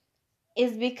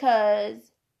is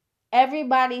because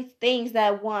everybody thinks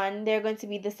that one, they're going to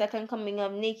be the second coming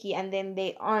of Nicki, and then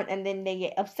they aren't, and then they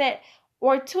get upset.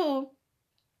 Or two,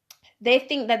 they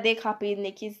think that they copied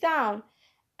Nicki's sound.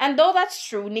 And though that's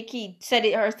true, Nicki said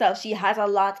it herself. She has a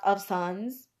lot of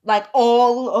sons. Like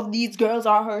all of these girls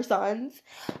are her sons,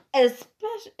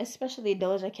 especially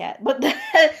Doja Cat. But but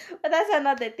that's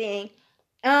another thing.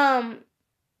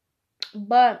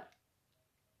 But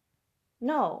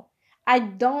no, I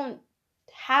don't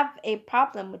have a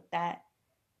problem with that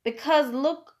because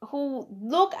look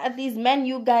at these men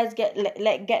you guys get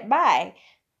by.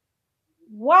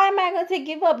 Why am I going to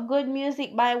give up good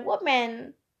music by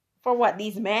women for what,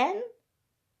 these men?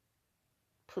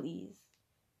 Please.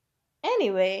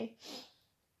 Anyway,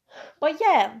 but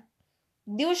yeah,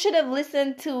 you should have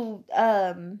listened to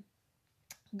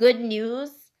Good News,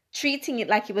 treating it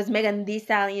like it was Megan Thee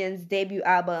Stallion's debut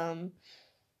album,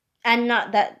 and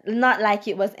not like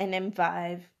it was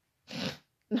NM5.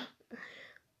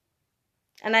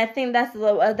 And I think that's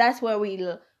where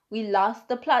we lost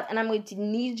the plot, and I'm going to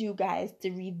need you guys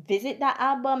to revisit that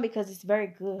album because it's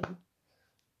very good.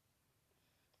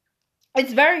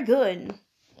 It's very good.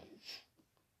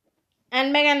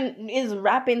 And Megan is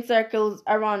wrapping circles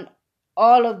around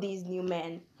all of these new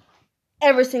men.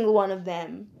 Every single one of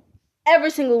them. Every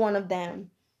single one of them.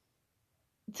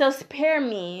 So spare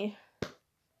me.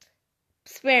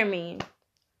 Spare me.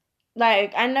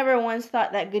 Like, I never once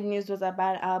thought that Good News was a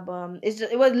bad album.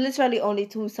 It was literally only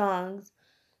 2 songs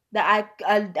that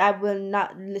I will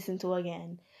not listen to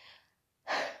again.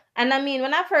 And I mean,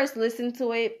 when I first listened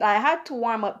to it, I had to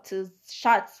warm up to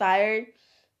Shots Fired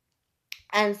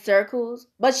and Circles.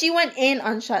 But she went in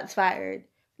on Shots Fired.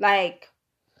 Like,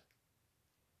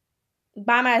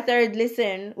 by my third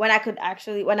listen, when I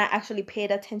actually paid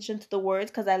attention to the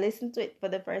words, because I listened to it for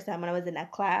the first time when I was in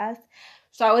that class.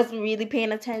 So I wasn't really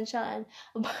paying attention.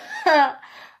 But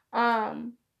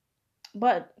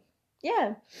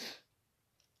yeah.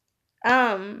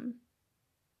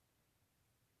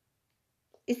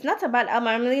 It's not about album.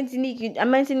 I'm going to need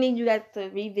you guys to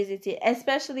revisit it,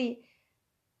 especially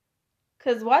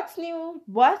because What's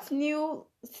New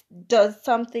does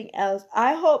something else.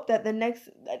 I hope that the next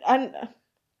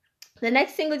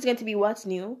single is going to be What's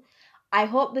New. I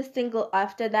hope the single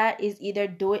after that is either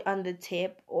Do It on the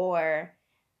Tip or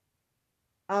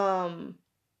I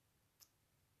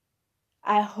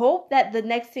hope that the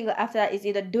next single after that is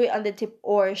either Do It on the Tip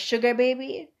or Sugar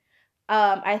Baby.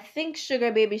 I think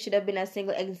Sugar Baby should have been a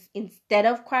single instead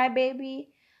of Cry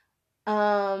Baby.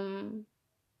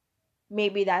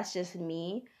 Maybe that's just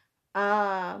me.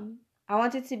 I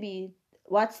want it to be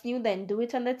What's New, then Do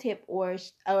It on the Tip, or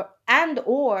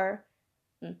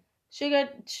Sugar,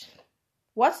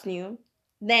 what's new?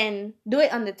 Then do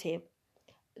it on the tip.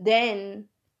 Then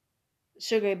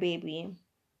Sugar Baby.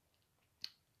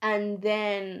 And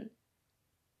then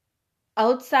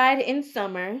Outside in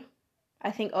Summer.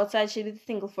 I think Outside should be the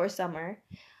single for summer.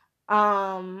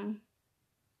 And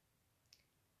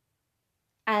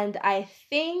I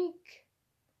think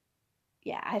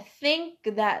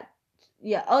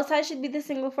Outside should be the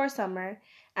single for summer.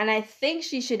 And I think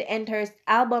she should end her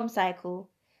album cycle.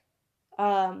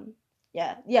 So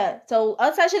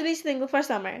Outside should be single for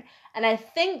summer. And I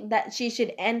think that she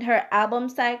should end her album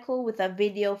cycle with a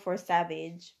video for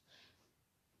Savage.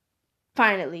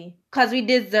 Finally. Because we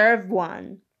deserve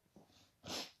one.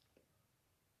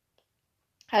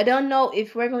 I don't know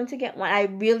if we're going to get one. I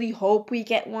really hope we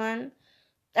get one.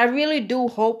 I really do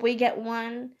hope we get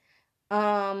one.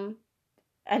 And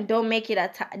don't make it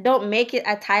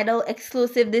a Tidal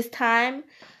exclusive this time.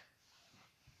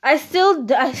 I still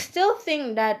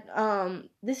think that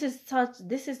this is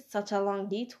such a long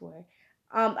detour.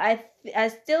 I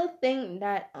still think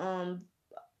that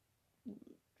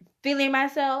Feeling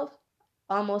Myself,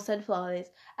 almost said Flawless.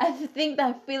 I think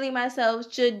that Feeling Myself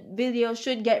video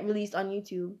should get released on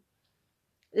YouTube.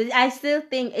 I still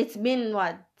think it's been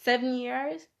 7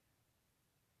 years?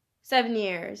 7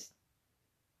 years.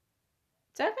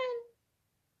 7?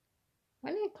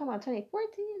 When did it come out?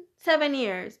 2014? 7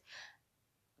 years.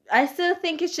 I still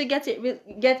think it should get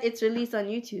its release on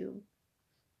YouTube.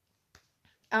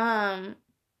 I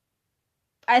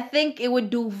think it would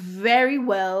do very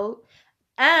well,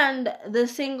 and the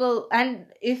single, and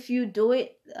if you do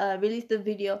it, release the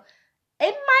video,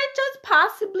 it might just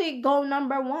possibly go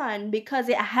 #1 because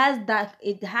it has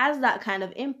that kind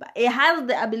of impact. It has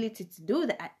the ability to do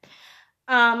that,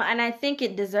 and I think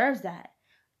it deserves that.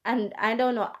 And I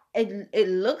don't know. It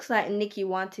looks like Nicki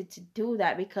wanted to do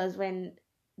that because when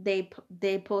they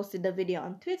posted the video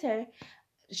on Twitter,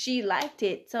 she liked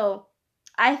it. So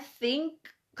I think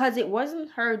because it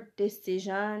wasn't her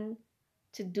decision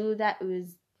to do that, it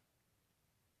was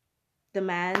the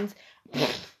man's.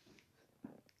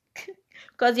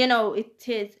 Because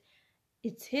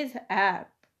it's his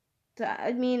app. So,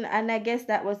 I mean, and I guess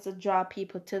that was to draw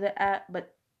people to the app,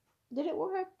 but did it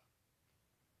work?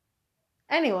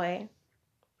 Anyway.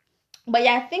 But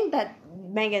yeah, I think that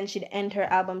Megan should end her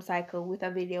album cycle with a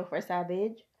video for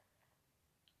Savage.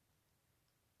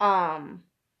 I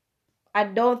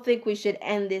don't think we should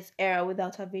end this era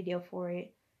without a video for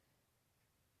it.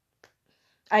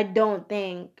 We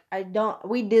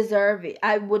deserve it.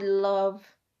 I would love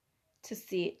to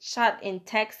see it shot in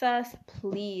Texas.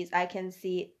 Please, I can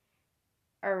see it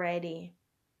already.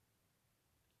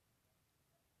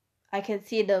 I can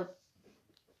see the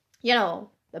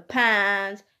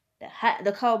pants, the hat,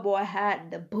 the cowboy hat,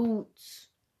 the boots,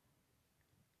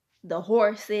 the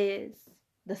horses,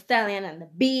 the stallion and the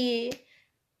bee.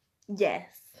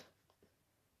 Yes.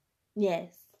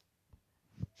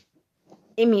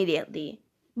 Immediately.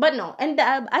 But no,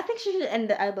 I think she should end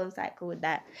the album cycle with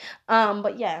that.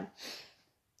 But yeah.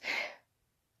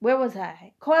 Where was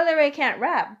I? Coi Leray can't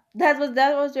rap. That was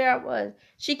where I was.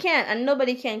 She can't, and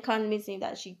nobody can convince me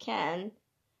that she can.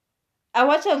 I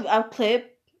watched a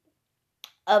clip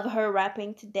of her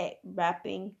rapping,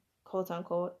 quote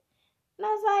unquote, and I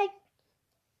was like,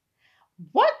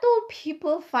 what do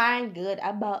people find good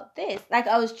about this? Like,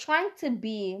 I was trying to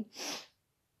be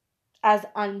as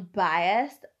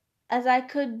unbiased as I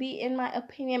could be in my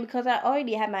opinion because I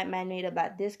already had my mind made up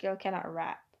that this girl cannot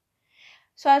rap.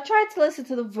 So I tried to listen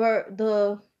to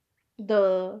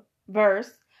the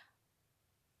verse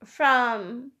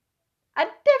from a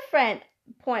different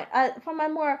point, from a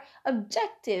more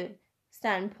objective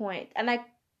standpoint, and I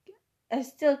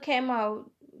still came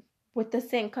out with the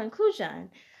same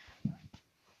conclusion.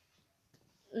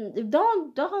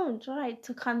 Don't try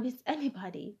to convince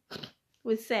anybody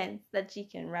with sense that she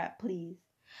can rap, please.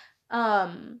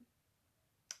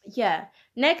 Yeah.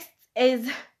 Next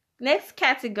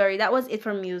category. That was it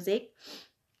for music.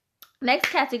 Next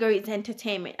category is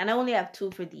entertainment, and I only have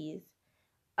 2 for these.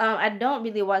 I don't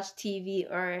really watch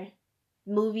TV or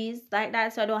movies like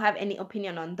that, so I don't have any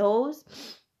opinion on those.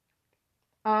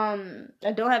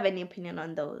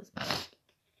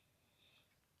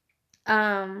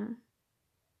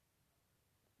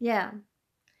 Yeah.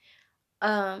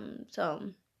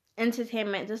 So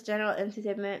entertainment, just general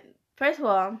entertainment. First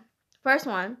one,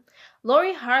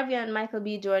 Lori Harvey and Michael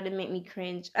B. Jordan make me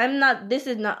cringe. This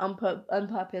is not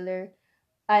unpopular.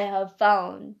 I have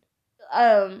found.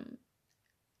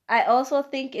 I also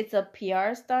think it's a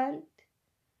PR stunt.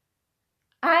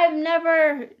 I've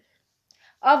never,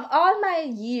 of all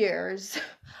my years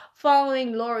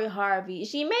following Lori Harvey.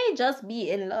 She may just be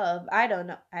in love. I don't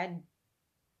know. I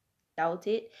doubt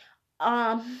it.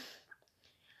 But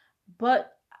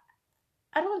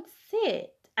I don't see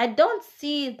it. I don't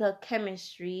see the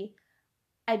chemistry.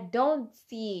 I don't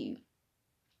see.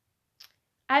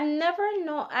 I've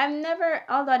never,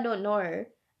 although I don't know her,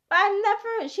 but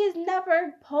she's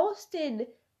never posted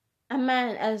a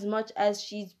man as much as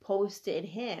she's posted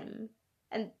him.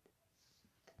 And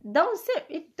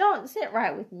it don't sit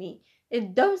right with me.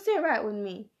 It don't sit right with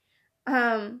me.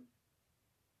 Um,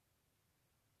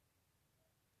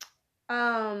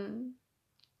 um,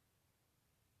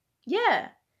 yeah,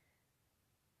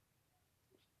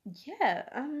 yeah,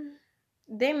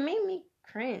 they made me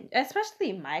cringe,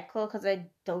 especially Michael, because I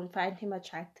don't find him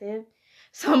attractive.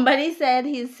 Somebody said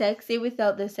he's sexy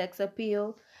without the sex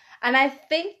appeal, and I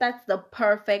think that's the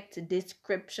perfect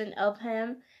description of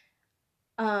him.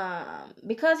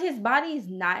 Because his body is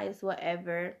nice,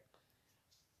 whatever.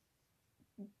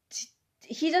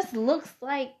 He just looks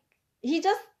like he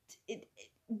just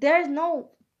there's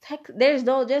no tech. There's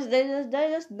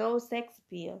just no sex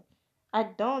appeal. I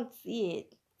don't see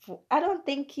it. I don't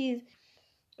think he's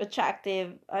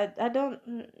attractive. I don't.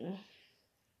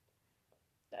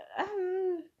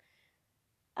 Um,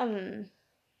 um.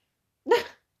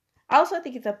 I also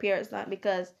think it's appearance, not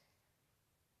because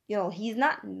he's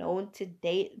not known to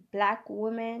date black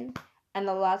women, and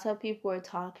a lot of people are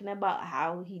talking about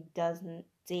how he doesn't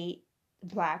date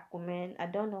black women. I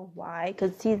don't know why,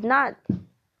 because he's not.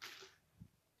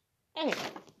 Anyway,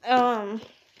 and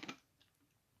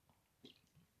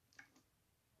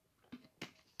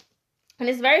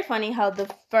it's very funny how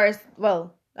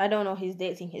I don't know his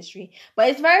dating history, but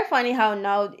it's very funny how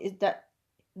now is that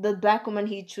the black woman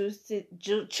he chooses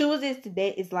to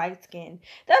date is light skinned.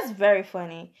 That's very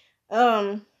funny.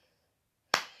 Um,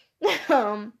 but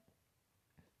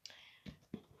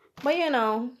you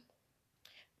know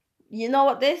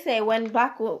what they say, when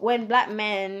black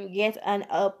men get an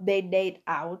up, they date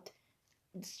out.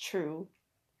 It's true.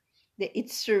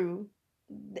 It's true.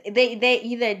 They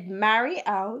either marry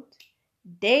out,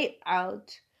 date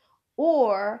out,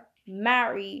 or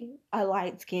marry a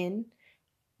light skinned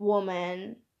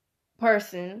woman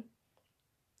person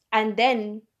and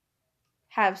then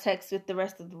have sex with the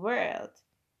rest of the world.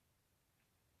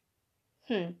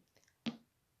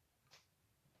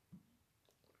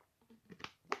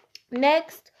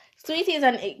 Next, Sweetie is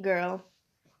an it girl.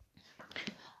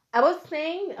 I was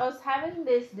having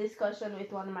this discussion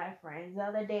with one of my friends the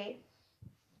other day.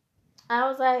 I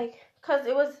was like, because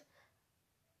it was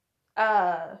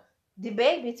a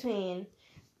debate between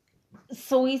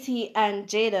Sweetie and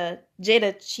Jada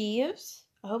Cheese.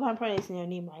 I hope I'm pronouncing her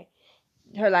name right.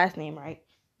 Her last name right.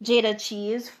 Jada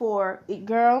Cheese for It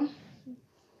Girl.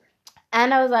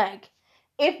 And I was like,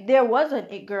 if there was an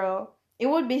It Girl, it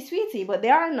would be Sweetie, but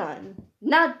there are none.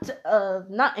 Not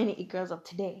any It Girls of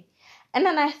today. And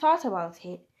then I thought about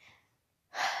it.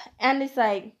 And it's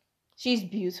like, she's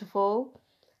beautiful.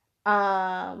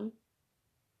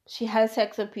 She has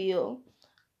sex appeal.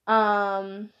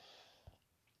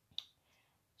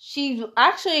 She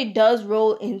actually does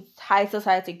roll in high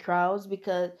society crowds,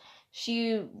 because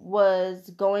she was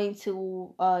going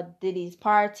to Diddy's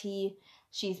party.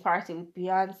 She's partying with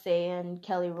Beyonce and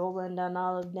Kelly Rowland and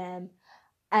all of them.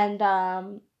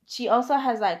 And she also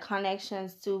has like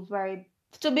connections to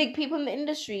big people in the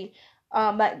industry.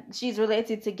 Like she's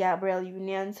related to Gabrielle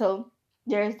Union, so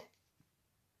there's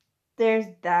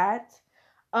that.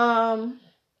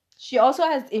 She also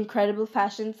has incredible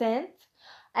fashion sense,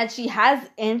 and she has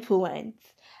influence.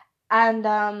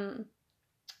 And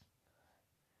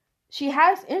she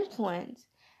has influence.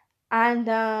 And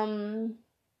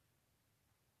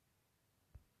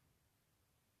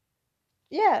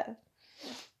yeah.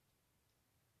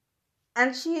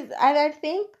 And I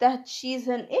think that she's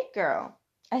an it girl.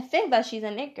 I think that she's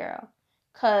an it girl.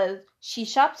 Because she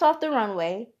shops off the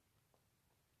runway.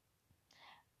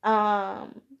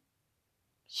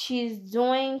 She's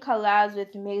doing collabs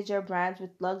with major brands,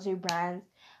 with luxury brands.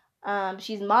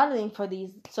 She's modeling for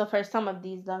some of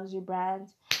these luxury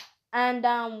brands. And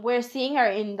we're seeing her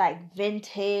in like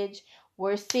vintage.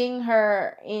 We're seeing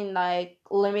her in like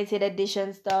limited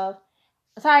edition stuff.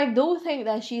 So I do think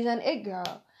that she's an it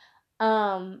girl.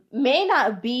 May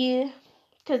not be,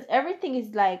 because everything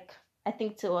is like, I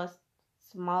think, to a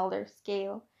smaller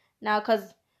scale now,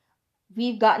 because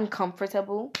we've gotten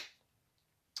comfortable.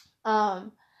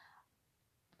 Because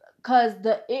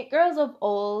the it girls of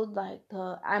old, like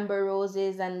the Amber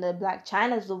Roses and the Blac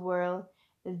Chynas of the world,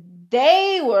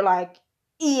 they were like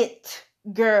it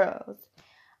girls.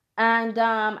 And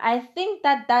I think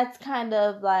that that's kind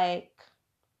of like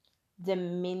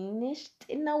diminished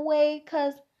in a way,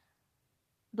 because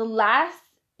the last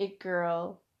It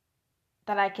Girl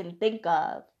that I can think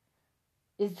of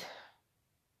is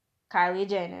Kylie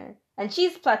Jenner. And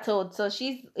she's plateaued, so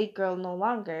she's It Girl no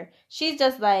longer. She's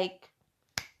just like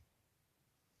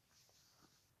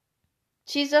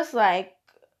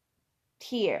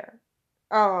here.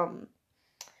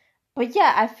 But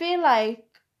yeah, I feel like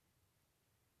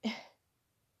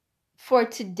for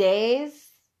today's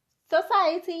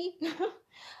society,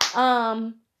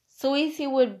 Sweetie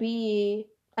would be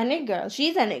a It Girl.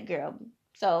 She's a It Girl.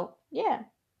 So yeah.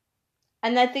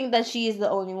 And I think that she is the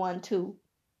only one too.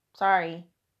 Sorry.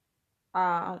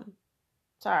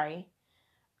 Sorry.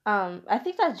 I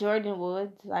think that Jordyn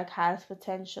Woods like has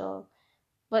potential,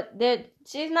 but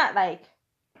she's not like.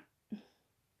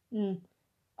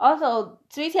 Also,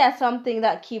 Sweetie has something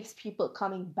that keeps people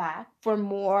coming back for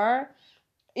more.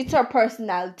 It's her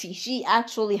personality. She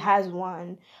actually has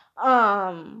one.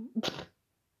 But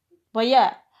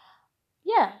yeah,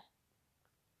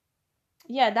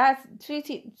 that's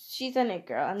Sweetie. She's a It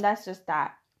Girl, and that's just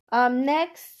that.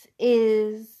 Next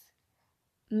is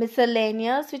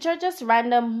miscellaneous, which are just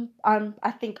random,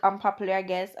 I think unpopular, I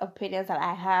guess, opinions that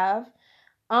I have.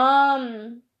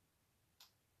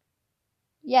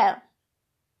 Yeah.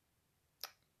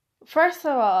 First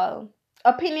of all,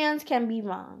 opinions can be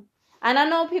wrong. And I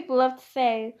know people love to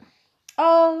say,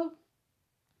 oh,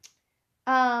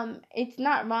 it's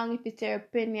not wrong if it's your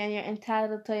opinion, you're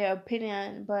entitled to your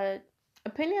opinion, but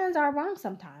opinions are wrong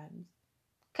sometimes.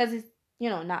 Because it's,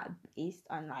 not based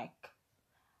on, like,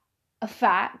 a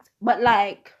fact. But,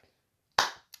 like,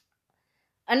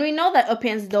 and we know that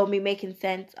opinions don't be making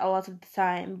sense a lot of the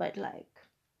time, but, like,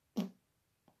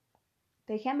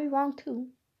 they can be wrong, too.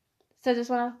 So I just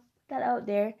want to put that out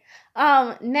there.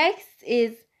 Next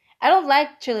is, I don't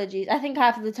like trilogies. I think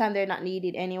half of the time they're not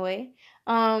needed anyway.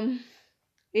 You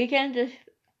can just,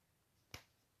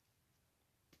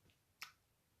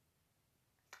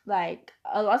 like,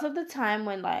 a lot of the time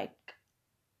when, like,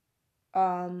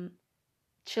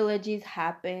 trilogies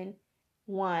happen,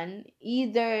 one,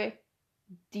 either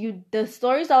the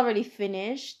story's already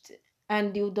finished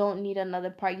and you don't need another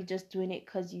part, you're just doing it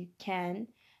because you can.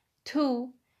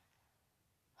 Two,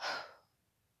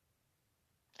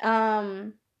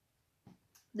 the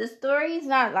story is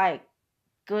not, like,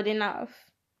 good enough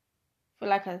for,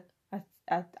 like, a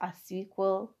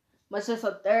sequel, but just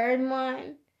a third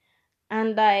one.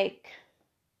 And, like,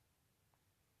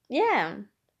 yeah,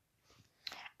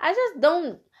 I just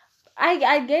don't.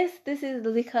 I guess this is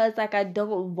because, like, I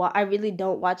really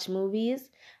don't watch movies.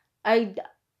 I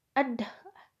can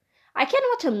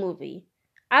watch a movie.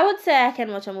 I would say I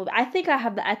can watch a movie. I think I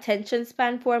have the attention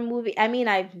span for a movie. I mean,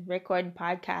 I record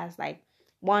podcasts, like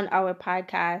 1 hour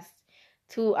podcast,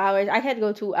 2 hours. I can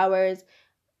go 2 hours,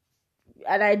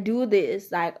 and I do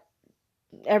this like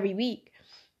every week.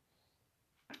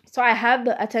 So I have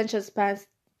the attention span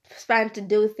to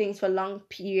do things for long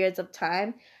periods of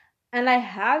time. And I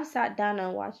have sat down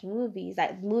and watched movies,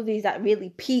 like movies that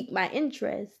really pique my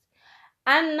interest.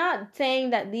 I'm not saying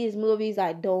that these movies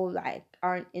I don't like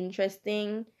aren't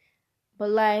interesting, but,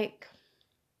 like,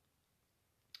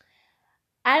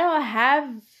 I don't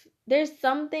have. There's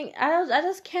something I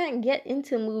just can't get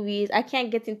into movies. I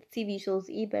can't get into TV shows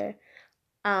either.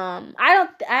 I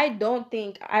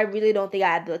really don't think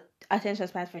I have the attention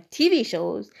span for TV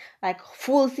shows, like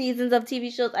full seasons of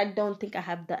TV shows. I don't think I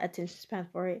have the attention span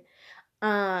for it.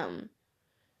 But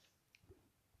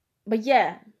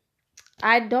yeah,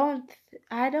 I don't.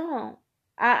 I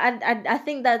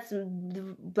think that's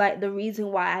the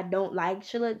reason why I don't like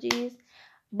trilogies.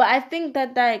 But I think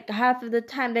that, like, half of the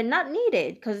time they're not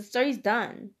needed because the story's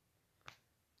done.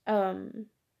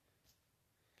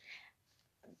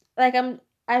 Like,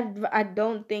 I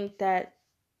don't think that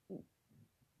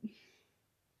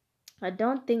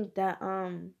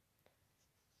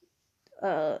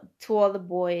To All the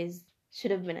Boys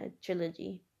should have been a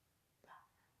trilogy.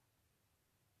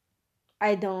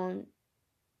 I don't.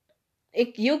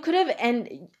 You could have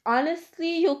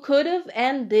honestly, you could have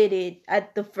ended it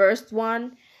at the first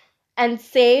one and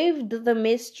saved the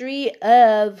mystery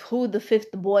of who the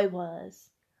fifth boy was.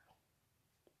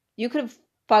 You could have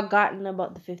forgotten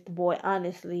about the fifth boy,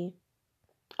 honestly.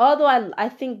 Although I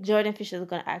think Jordan Fisher is a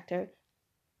good actor.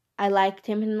 I liked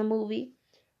him in the movie.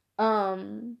 But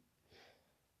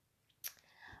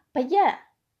yeah.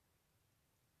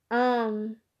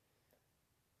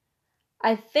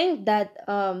 I think that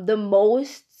the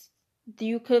most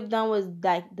you could have done was,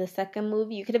 like, the second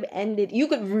movie. You could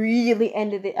really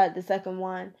ended it at the second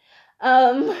one.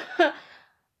 You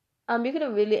could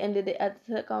have really ended it at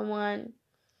the second one.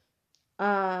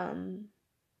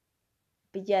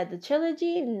 But yeah, the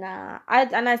trilogy, nah.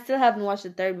 I still haven't watched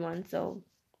the third one, so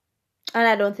and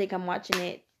I don't think I'm watching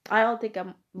it. I don't think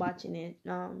I'm watching it.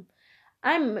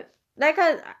 I'm like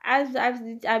as I've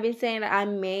been saying that I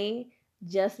may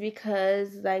just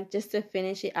because like just to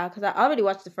finish it out because I already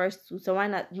watched the first two, so why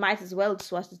not? Might as well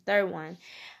just watch the third one.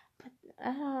 But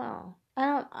I don't know.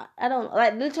 I don't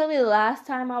like literally the last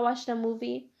time I watched a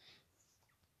movie.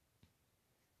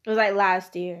 It was like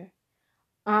last year.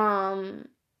 Um,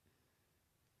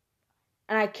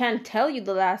 and I can't tell you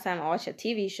the last time I watched a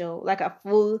TV show, like a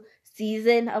full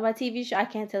season of a TV show. I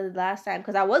can't tell you the last time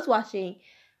because I was watching,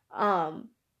 um,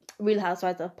 Real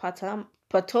Housewives of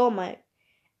Potomac,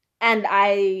 and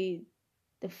I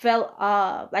fell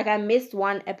off. Like I missed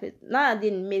one episode. No, I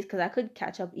didn't miss because I could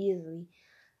catch up easily.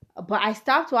 But I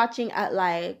stopped watching at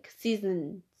like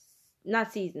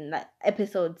like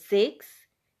episode 6,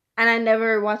 and I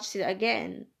never watched it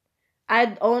again.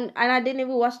 And I didn't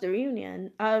even watch the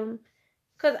reunion.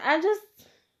 Cause I just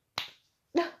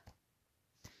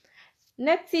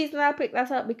next season I'll pick that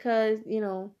up because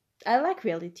I like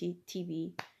reality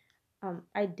TV.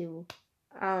 I do.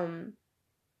 Um,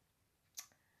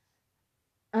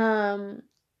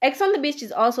 Ex on the Beach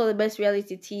is also the best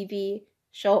reality TV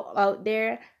show out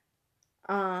there.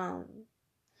 Um,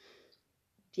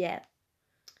 yeah,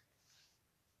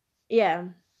 yeah.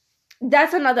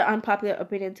 That's another unpopular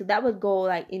opinion too. That would go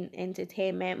like in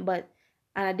entertainment, but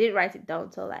and I did write it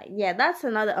down. So like, yeah, that's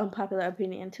another unpopular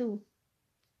opinion too.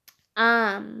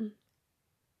 Um,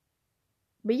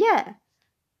 but yeah,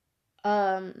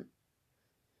 um,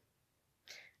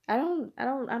 I'm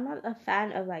not a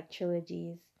fan of like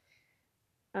trilogies.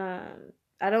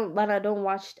 I don't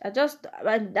watch. That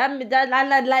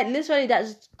like literally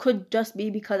could just be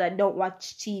because I don't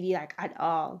watch TV like at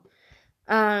all.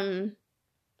 Um,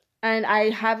 and I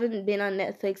haven't been on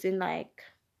Netflix in like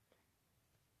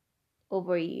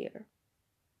over a year.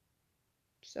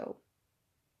 So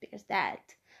there's that.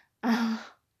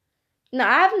 No,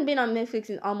 I haven't been on Netflix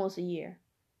in almost a year.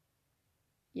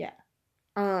 Yeah.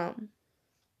 Um.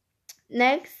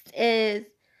 Next is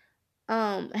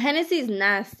Hennessy's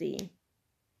nasty.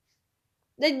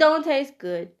 They don't taste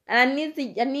good, and I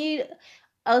need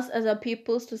us as a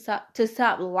people to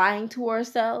stop lying to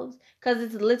ourselves because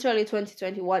it's literally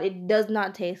 2021. It does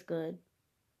not taste good.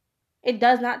 It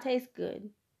does not taste good.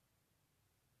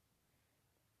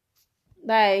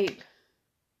 Like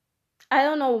I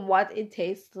don't know what it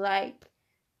tastes like.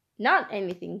 Not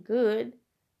anything good.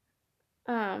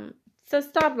 So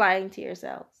stop lying to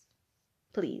yourselves,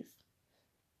 please.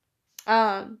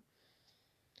 Um,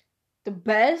 the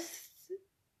best.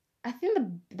 I think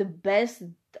the best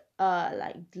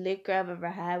like liquor I've ever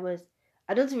had was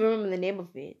I don't even remember the name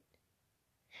of it.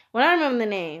 When I remember the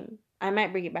name, I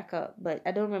might bring it back up, but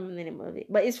I don't remember the name of it.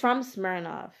 But it's from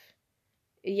Smirnoff.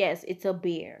 Yes, it's a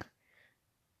beer.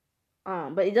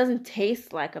 But it doesn't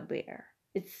taste like a beer.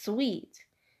 It's sweet.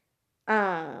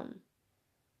 Um,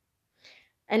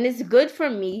 and it's good for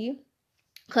me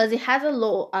because it has a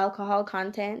low alcohol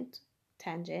content.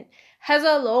 Tangent has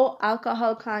a low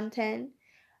alcohol content,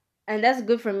 and that's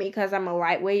good for me because I'm a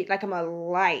lightweight. Like I'm a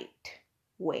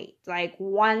lightweight. Like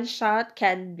one shot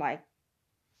can like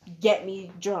get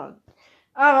me drunk.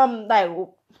 Like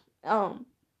um.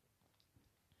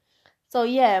 So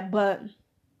yeah, but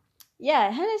yeah,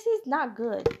 Hennessy's not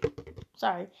good.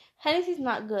 Sorry, Hennessy's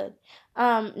not good.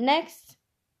 Next,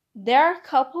 there are a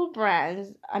couple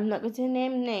brands. I'm not going to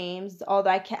name names,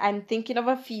 although I'm thinking of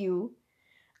a few.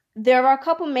 There are a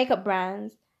couple makeup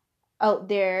brands out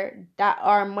there that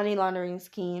are money laundering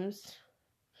schemes.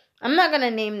 I'm not gonna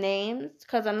name names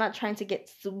because I'm not trying to get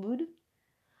sued.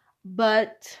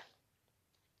 But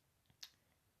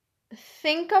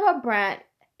think of a brand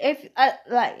if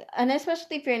and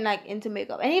especially if you're like into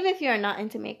makeup, and even if you're not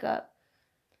into makeup,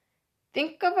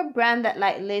 think of a brand that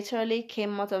like literally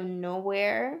came out of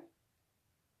nowhere,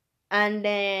 and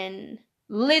then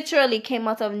literally came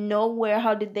out of nowhere.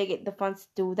 How did they get the funds to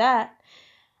do that?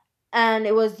 And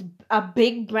it was a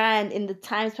big brand in the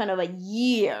time span of a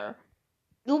year,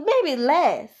 maybe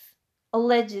less,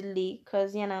 allegedly,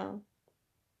 because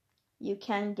you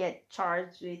can get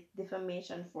charged with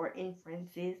defamation for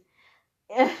inferences.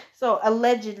 So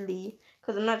allegedly,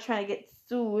 because I'm not trying to get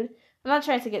sued. I'm not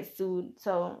trying to get sued,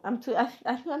 so I'm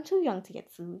too young to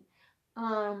get sued.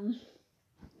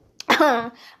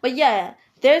 But yeah,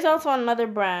 there's also another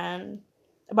brand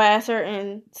by a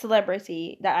certain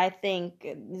celebrity that I think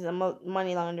is a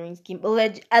money laundering scheme.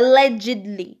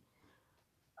 Allegedly,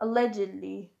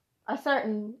 a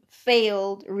certain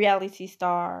failed reality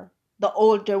star, the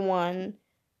older one,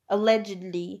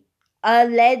 allegedly,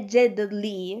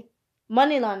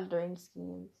 money laundering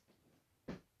schemes.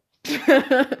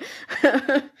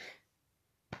 I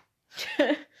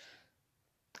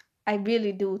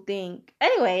really do think.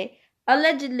 Anyway,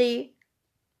 allegedly,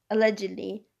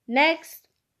 next,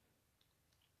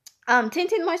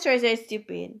 tinted moisturizer is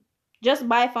stupid. Just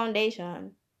buy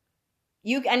foundation.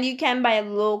 You can buy a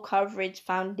low coverage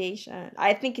foundation.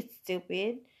 I think it's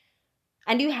stupid.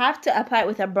 And you have to apply it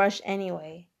with a brush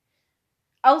anyway.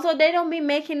 Also, they don't be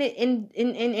making it in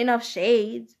enough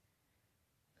shades.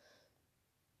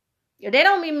 They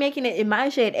don't be making it in my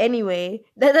shade anyway.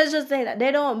 Let's just say that.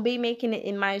 They don't be making it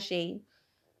in my shade.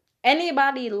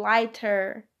 Anybody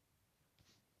lighter.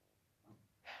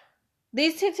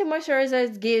 These tinted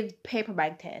moisturizers give paper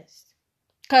bag test.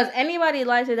 Because anybody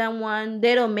lighter than one,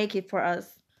 they don't make it for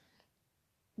us.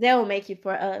 They don't make it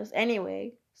for us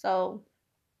anyway. So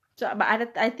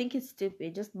but I think it's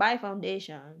stupid. Just buy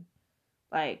foundation.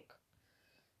 Like,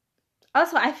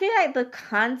 also, I feel like the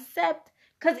concept,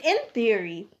 because in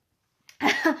theory,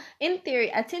 a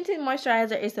tinted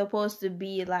moisturizer is supposed to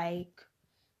be like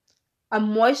a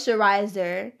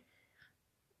moisturizer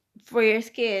for your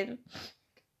skin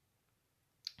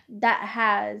that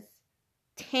has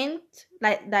tint,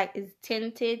 like is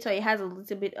tinted, so it has a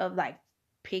little bit of like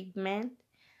pigment.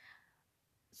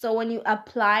 So when you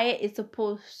apply it, it's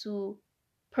supposed to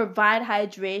provide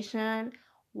hydration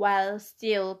while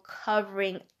still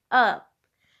covering up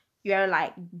your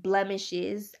like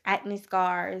blemishes, acne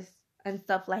scars, and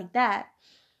stuff like that.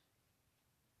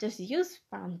 Just use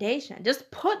foundation. Just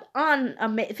put on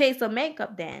a face of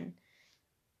makeup then.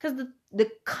 Because the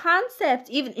concept,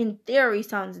 even in theory,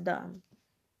 sounds dumb.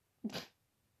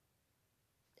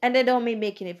 And they don't be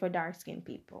making it for dark skinned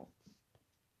people.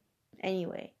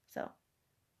 Anyway, so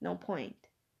no point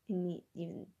in me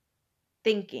even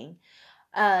thinking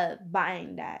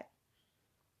buying that.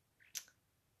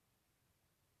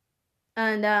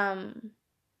 And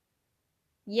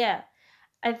yeah,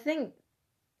 I think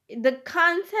the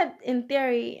concept in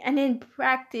theory and in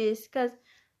practice, because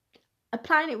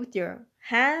applying it with your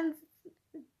hands,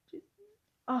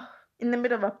 in the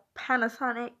middle of a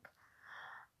Panasonic,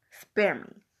 spare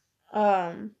me.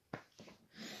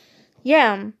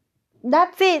 Yeah,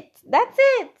 that's it.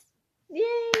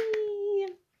 Yay!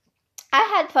 I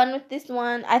had fun with this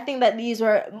one. I think that these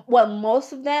were, well,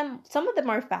 most of them, some of them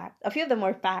are a few of them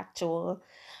are factual.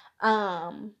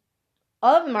 All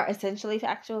of them are essentially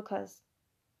factual, because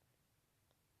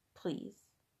please,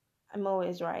 I'm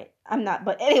always right. I'm not,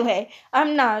 but anyway,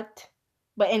 I'm not.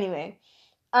 But anyway,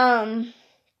 I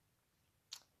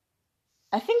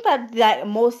think that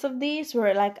most of these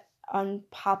were like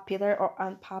unpopular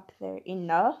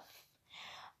enough.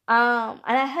 And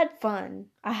I had fun.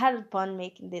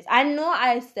 Making this. I know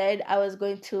I said I was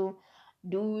going to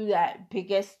do that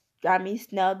biggest Grammy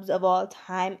snubs of all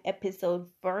time episode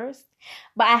first,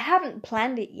 but I haven't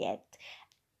planned it yet.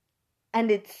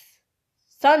 And it's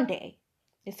Sunday.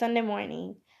 It's Sunday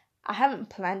morning. I haven't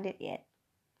planned it yet.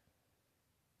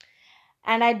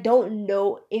 And I don't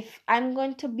know if I'm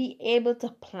going to be able to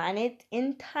plan it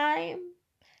in time.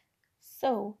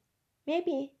 So,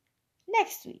 maybe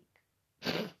next week.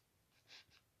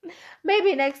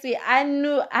 Maybe next week. I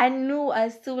knew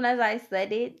as soon as I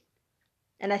said it,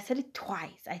 and I said it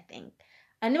twice, I think.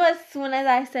 I knew as soon as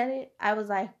I said it, I was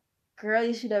like, girl,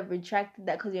 you should have retracted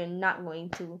that, because you're not going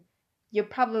to. You're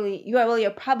probably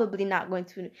not going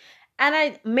to.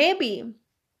 And maybe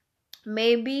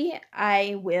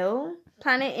I will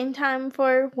plan it in time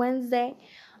for Wednesday.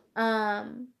 I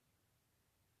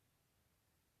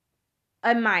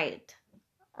might.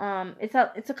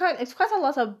 It's quite a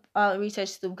lot of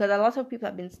research too, because a lot of people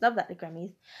have been snubbed at the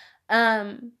Grammys.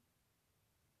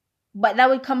 But that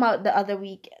would come out the other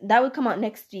week. That would come out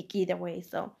next week either way.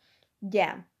 So,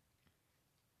 yeah.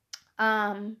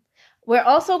 We're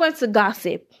also going to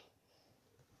gossip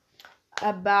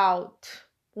about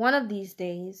one of these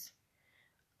days.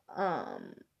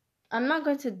 I'm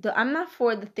not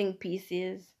for the think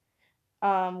pieces.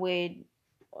 Or we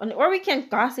can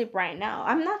gossip right now.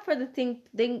 I'm not for the think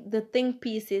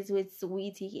pieces with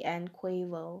Sweetie and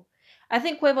Quavo. I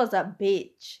think Quavo's a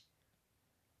bitch.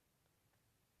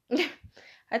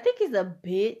 I think he's a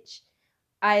bitch.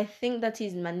 I think that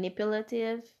he's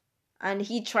manipulative, and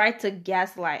he tried to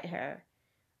gaslight her.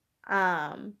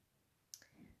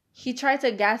 He tried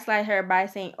to gaslight her by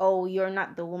saying, "Oh, you're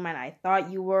not the woman I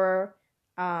thought you were."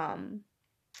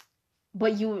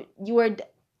 But you were.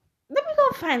 Let me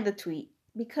go find the tweet,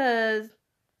 because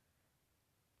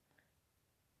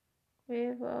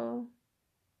Quavo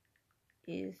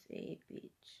is a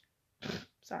bitch.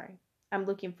 Sorry, I'm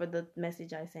looking for the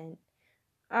message I sent.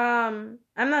 I'm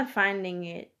not finding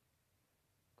it.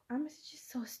 Our message is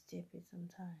so stupid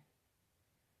sometimes.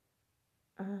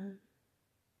 Um,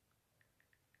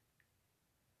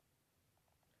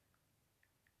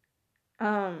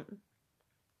 um,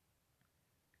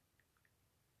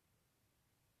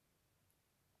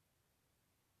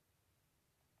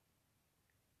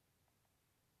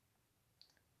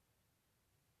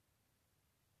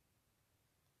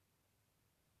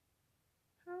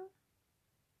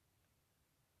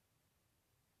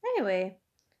 anyway,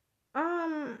 let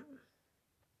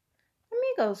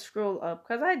me go scroll up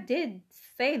because I did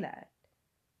say that.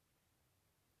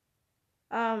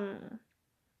 Um,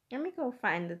 Let me go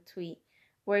find the tweet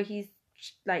where he's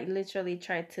like literally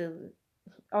tried to,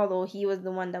 although he was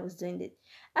the one that was doing it.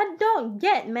 I don't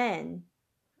get men.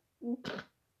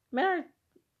 Men are,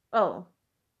 oh,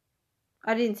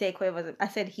 I didn't say Quavo's. I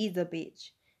said he's a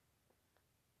bitch.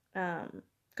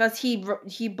 Cause he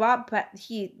bought back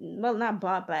not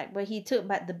bought back, but he took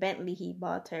back the Bentley he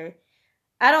bought her.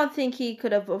 I don't think he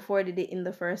could have afforded it in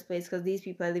the first place because these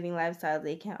people are living lifestyles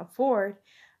they can't afford.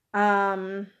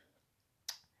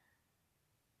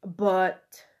 But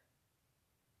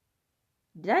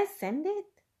did I send it?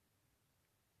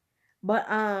 But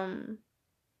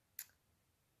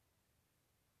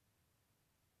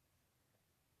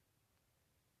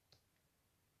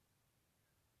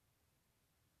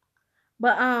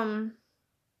but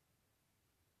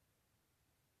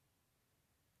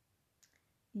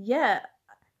yeah,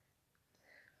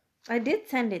 I did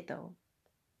send it though.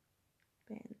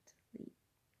 Bentley.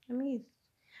 Let me.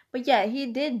 But yeah,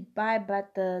 he did buy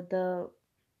back the.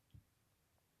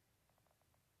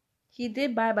 He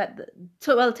did buy back the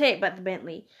take back the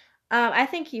Bentley. I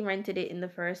think he rented it in the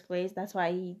first place. That's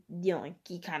why he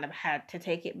kind of had to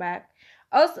take it back.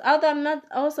 Also,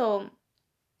 although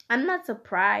I'm not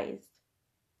surprised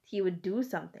he would do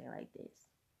something like this.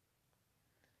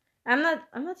 I'm not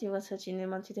even touching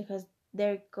them on Twitter because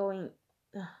they're going.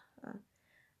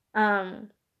 I'm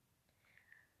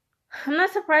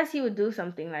not surprised he would do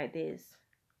something like this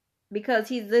because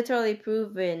he's literally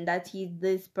proven that he's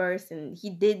this person.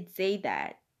 He did say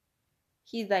that.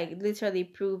 He's like literally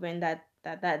proven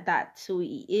that's who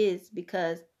he is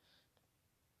because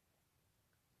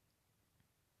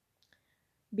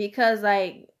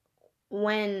like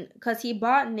because he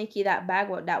bought Nikki that bag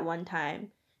that one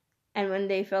time, and when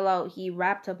they fell out, he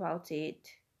rapped about it.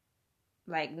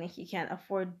 Like Nikki can't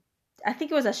afford. I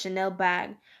think it was a Chanel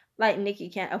bag. Like Nikki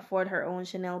can't afford her own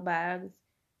Chanel bags.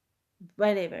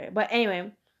 Whatever. But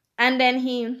anyway, and then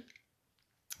he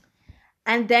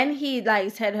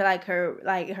like said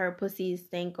her pussy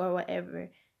stink or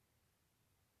whatever.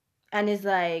 And it's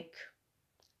like,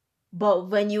 but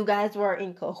when you guys were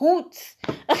in cahoots,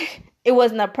 it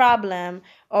wasn't a problem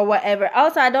or whatever.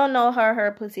 Also, I don't know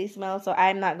her pussy smell, so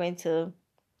I'm not going to.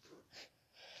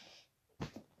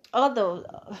 Although,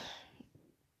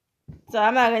 so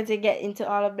I'm not going to get into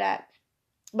all of that.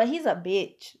 But he's a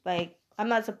bitch. Like, I'm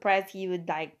not surprised he would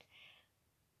like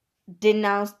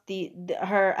denounce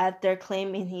her after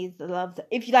claiming he loves.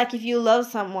 If you love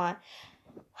someone.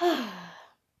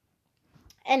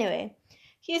 Anyway,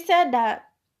 he said that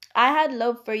I had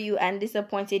love for you and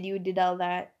disappointed you did all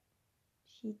that.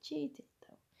 He cheated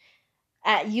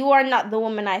though. You are not the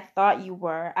woman I thought you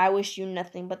were. I wish you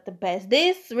nothing but the best.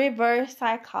 This reverse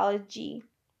psychology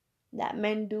that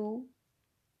men do.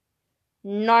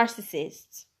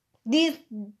 Narcissists. These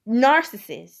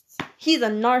narcissists. He's a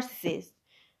narcissist.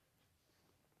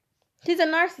 He's a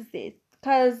narcissist.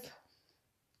 Because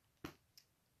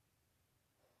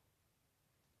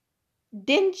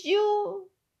didn't you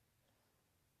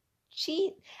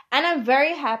cheat? And I'm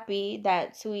very happy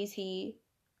that Sweetie,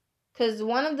 because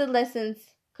one of the lessons,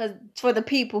 because for the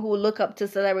people who look up to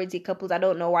celebrity couples, I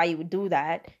don't know why you would do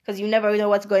that, because you never know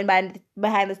what's going behind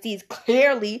the scenes.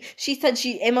 Clearly, she said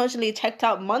she emotionally checked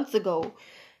out months ago.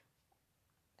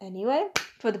 Anyway,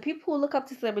 for the people who look up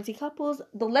to celebrity couples,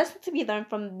 the lesson to be learned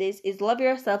from this is love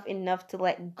yourself enough to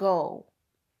let go.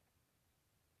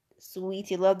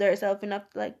 Sweetie loved herself enough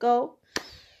to let go.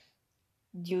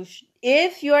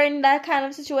 If you're in that kind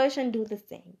of situation, do the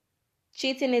same.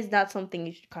 Cheating is not something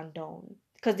you should condone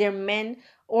because there are men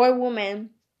or women,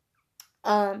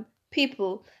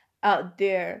 people out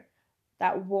there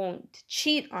that won't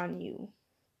cheat on you.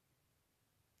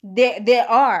 There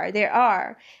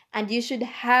are, and you should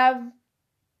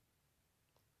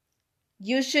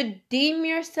deem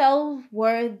yourself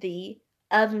worthy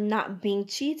of not being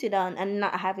cheated on and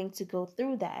not having to go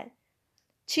through that.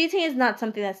 Cheating is not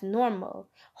something that's normal.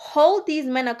 Hold these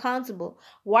men accountable.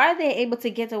 Why are they able to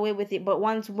get away with it? But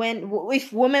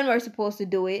if women were supposed to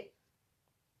do it,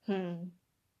 it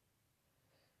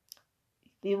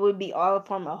would be all a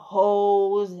form of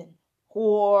hoes and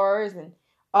whores and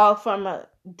all from a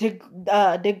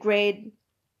degrading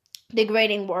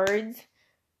words.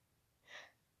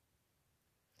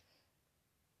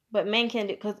 But men can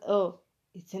do because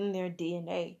it's in their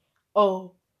DNA.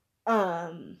 Oh,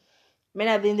 men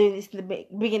have been doing this in the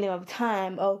beginning of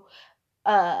time.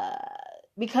 Uh,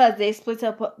 because they split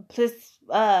up, plus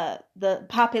the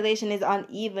population is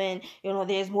uneven.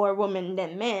 There's more women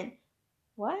than men.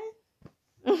 What?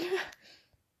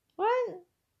 What?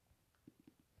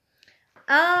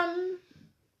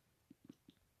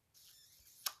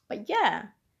 But yeah,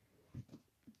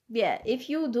 if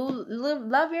you do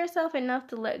love yourself enough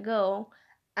to let go,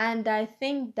 and I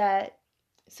think that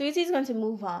Sweetie's going to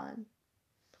move on.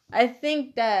 I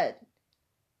think that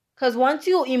because once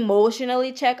you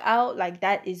emotionally check out, like,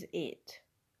 that is it.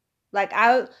 Like,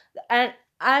 I'm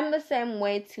the same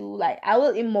way too. Like, I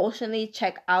will emotionally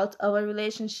check out of a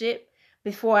relationship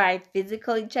before I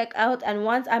physically check out, and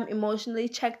once I'm emotionally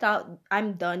checked out,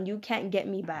 I'm done. You can't get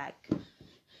me back.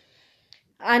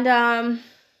 And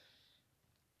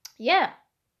yeah.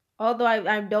 Although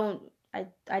I don't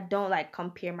like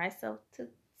compare myself to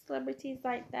celebrities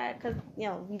like that, because we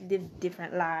live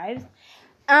different lives.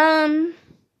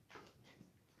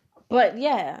 But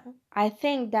yeah, I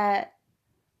think that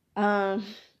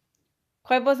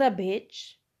Quavo's a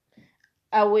bitch.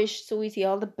 I wish Sweetie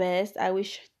all the best. I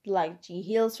wish, like, she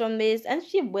heals from this, and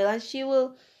she will, and she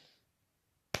will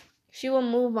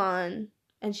move on,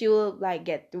 and she will, like,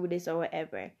 get through this or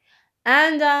whatever.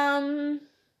 And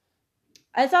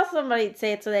I saw somebody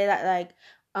say today that, like,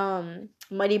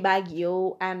 Moneybagg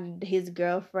Yo and his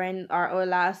girlfriend are our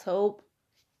last hope.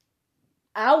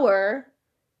 Our,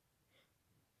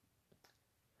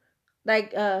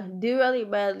 like, do really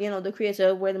well, the creator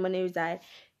of Where the Money Resides.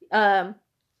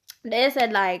 They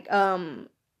said, like,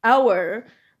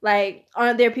 like,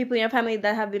 aren't there people in your family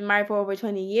that have been married for over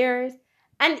 20 years?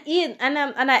 And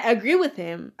I agree with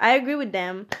him. I agree with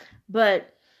them,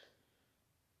 but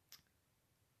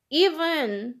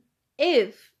even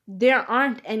if there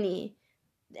aren't any,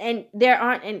 and there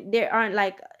aren't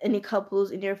like any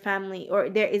couples in your family, or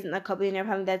there isn't a couple in your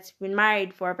family that's been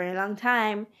married for a very long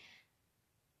time,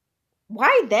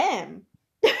 why them?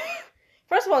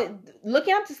 First of all,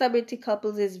 looking up to celebrity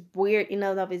couples is weird in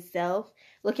and of itself.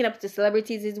 Looking up to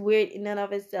celebrities is weird in and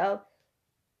of itself.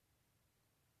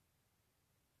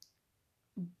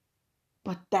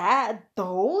 But those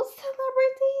celebrities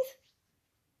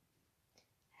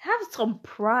have some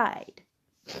pride.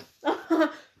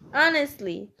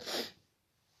 Honestly.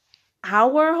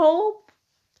 Our hope.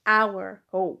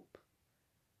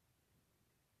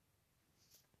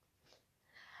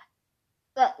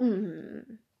 But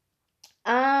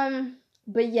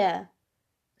yeah.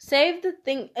 Save the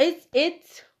thing. It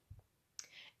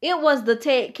was the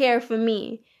take care for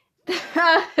me.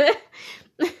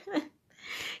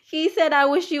 He said, I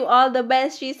wish you all the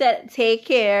best. She said, take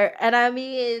care. And I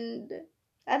mean,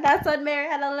 and that's what Mary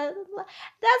had a little lamb.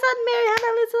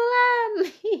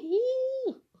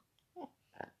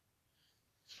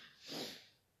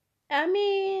 I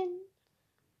mean,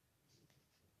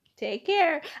 take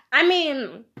care. I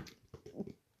mean,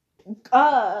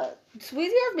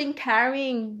 Sweetie has been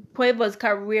carrying Quavo's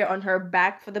career on her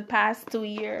back for the past 2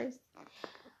 years.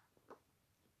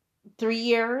 3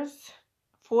 years.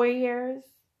 4 years.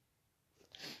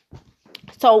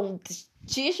 So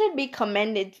she should be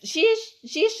commended. She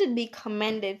should be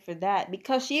commended for that,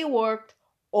 because she worked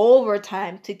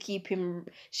overtime to keep him.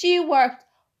 She worked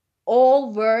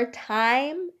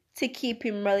overtime to keep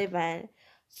him relevant.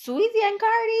 Sweetie and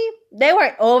Cardi, they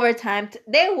worked overtime.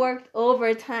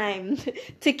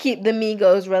 To keep the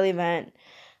Migos relevant,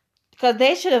 because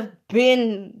they should have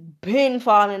been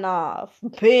falling off.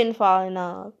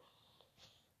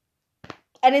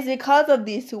 And it's because of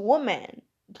these two women.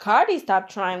 Cardi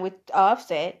stopped trying with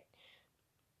Offset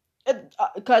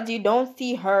because you don't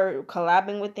see her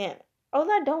collabing with them.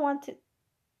 I don't want to.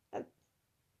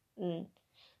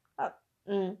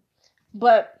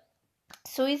 But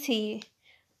Sweetie,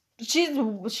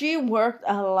 she worked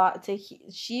a lot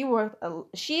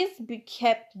she's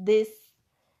kept this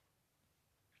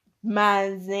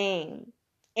man's name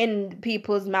in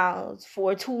people's mouths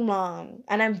for too long,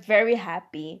 and I'm very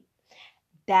happy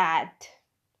that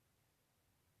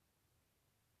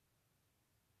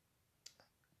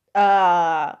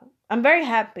I'm very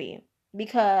happy,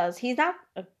 because he's not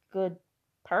a good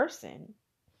person.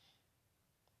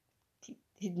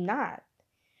 He's not.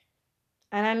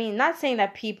 And I mean, not saying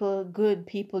that good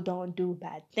people don't do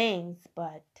bad things,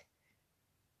 but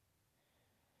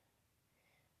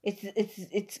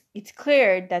it's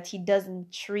clear that he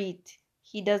doesn't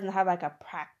have like a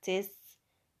practice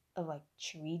of like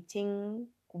treating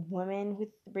women with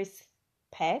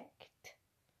respect.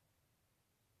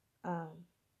 Um,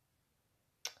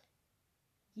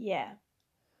 yeah,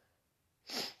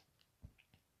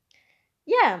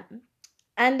 yeah,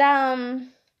 and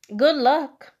good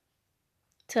luck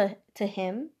to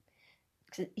him.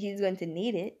 'Cause he's going to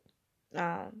need it.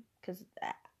 Because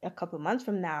a couple months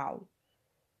from now,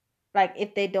 like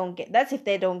if they don't get back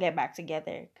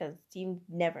together, because you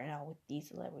never know with these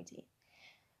celebrities.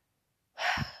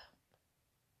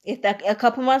 If that a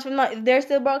couple months from now, if they're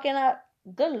still broken up,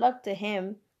 good luck to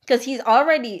him. Because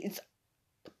it's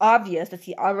obvious that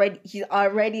he's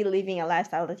already living a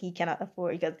lifestyle that he cannot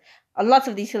afford. Because a lot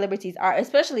of these celebrities are,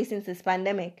 especially since this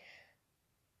pandemic,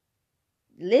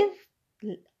 live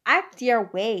act your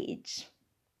wage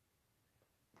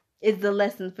is the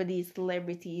lesson for these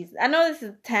celebrities. I know this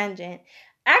is a tangent.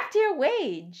 Act your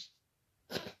wage.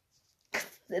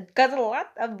 Because a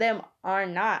lot of them are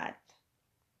not.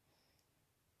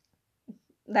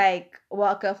 Like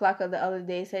Waka Flocka the other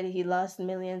day said he lost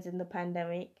millions in the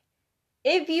pandemic.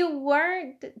 If you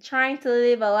weren't trying to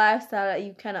live a lifestyle that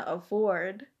you cannot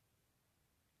afford,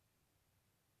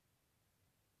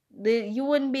 you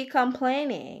wouldn't be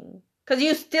complaining. Because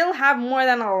you still have more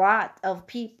than a lot of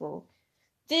people.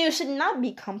 So you should not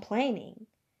be complaining.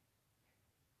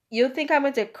 You think I'm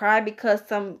going to cry because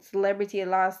some celebrity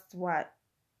lost what?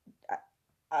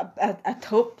 A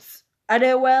tops of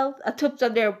their wealth? A tops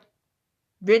of their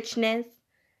richness?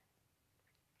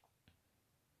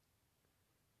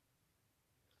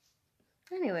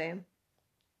 Anyway,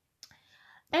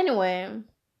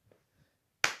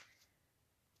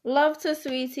 love to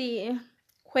Sweetie.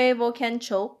 Quavo can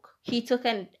choke. He took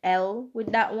an L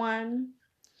with that one.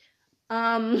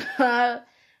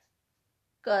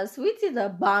 Cause Sweetie's a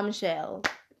bombshell.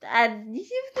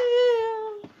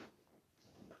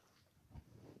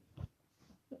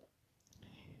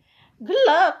 Good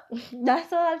luck.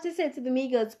 That's all I have to say to the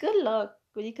Migos. Good luck,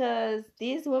 because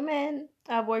these women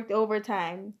have worked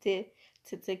overtime to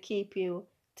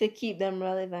keep them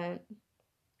relevant.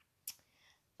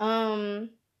 But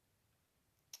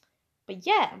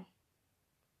yeah,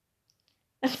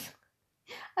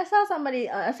 I saw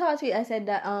a tweet. I said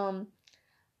that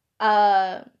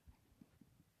uh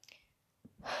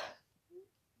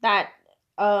that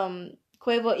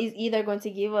Quavo is either going to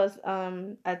give us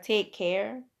a Take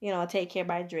Care, Take Care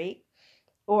by Drake,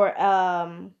 or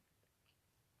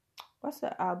what's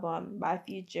the album by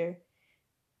Future?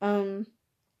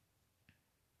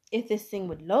 If this thing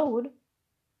would load,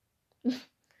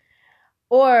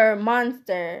 or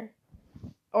Monster,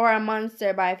 or a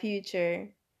Monster by Future.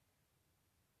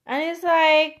 And it's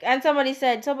like, and somebody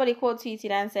quote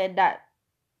tweeted and said that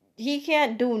he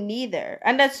can't do neither,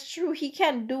 and that's true. He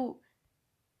can't do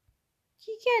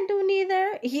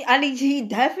neither. He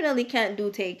definitely can't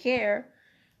do Take Care.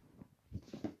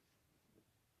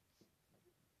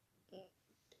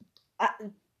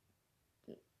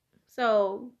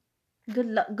 So good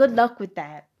luck with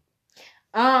that.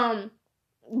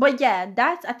 But yeah,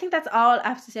 I think that's all I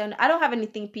have to say on it. I don't have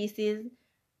anything pieces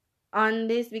on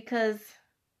this because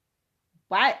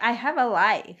why? I have a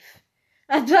life.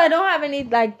 I don't have any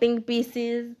like think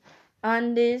pieces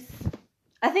on this.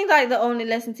 I think like the only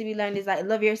lesson to be learned is like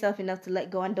love yourself enough to let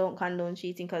go and don't condone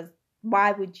cheating, because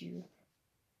why would you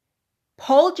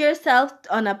hold yourself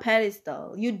on a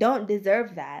pedestal? You don't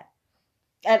deserve that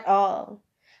at all.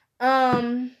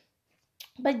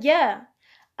 But yeah,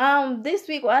 this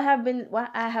week what I have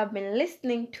been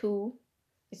listening to.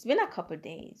 It's been a couple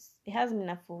days. It hasn't been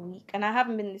a full week, and I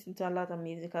haven't been listening to a lot of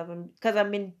music because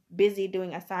I've been busy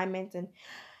doing assignments and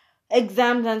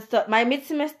exams and stuff. My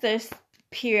mid-semester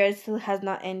period still has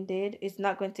not ended. It's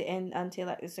not going to end until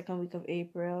like the second week of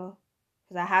April,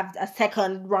 because I have a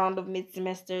second round of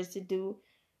mid-semesters to do.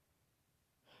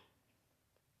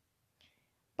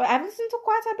 But I've listened to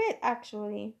quite a bit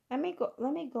actually. Let me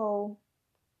go.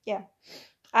 Yeah,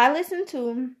 I listened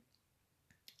to.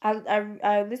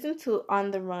 I listened to On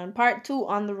the Run, Part 2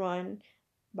 On the Run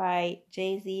by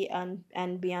Jay-Z and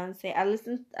Beyonce. I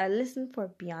listened for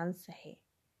Beyonce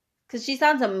because she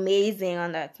sounds amazing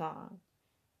on that song.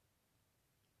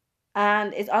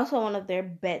 And it's also one of their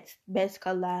best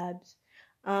collabs.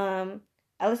 I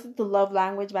listened to Love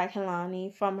Language by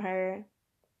Kehlani from her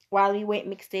While We Wait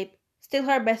mixtape. Still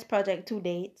her best project to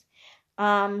date.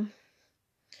 I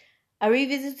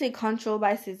revisited Control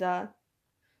by SZA.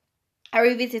 I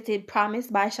revisited Promise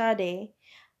by Sade.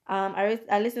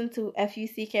 I listened to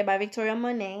F.U.C.K. by Victoria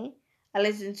Monet. I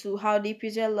listened to How Deep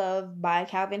Is Your Love by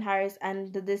Calvin Harris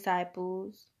and The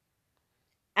Disciples.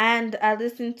 And I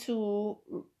listened to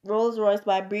Rolls Royce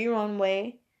by Bree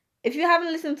Runway. If you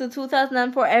haven't listened to 2000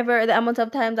 and Forever, the amount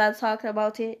of times I talked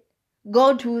about it,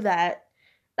 go do that.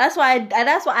 That's why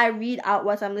I read out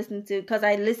what I'm listening to, because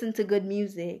I listen to good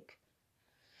music.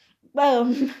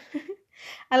 I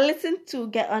listened to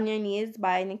Get On Your Knees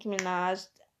by Nicki Minaj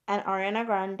and Ariana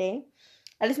Grande.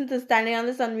 I listened to Standing on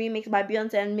the Sun remix by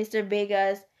Beyonce and Mr.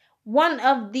 Vegas. One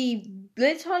of the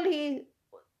literally,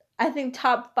 I think,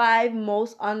 top 5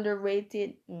 most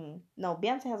underrated. No,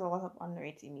 Beyonce has a lot of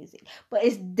underrated music, but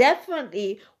it's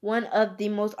definitely one of the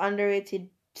most underrated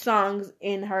songs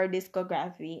in her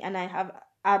discography, and I have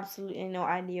absolutely no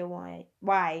idea why.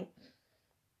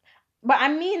 But I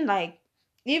mean, like,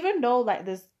 even though like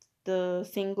the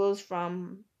singles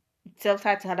from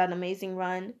Self-Titled had an amazing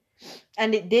run,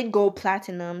 and it did go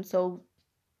platinum, so,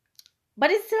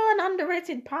 but it's still an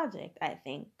underrated project, I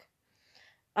think.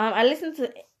 I listened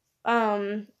to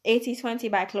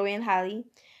 80/20 by Chloe and Halle.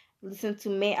 Listen to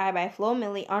May I by Flo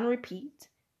Milli on repeat.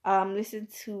 Listen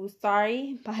to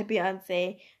Sorry by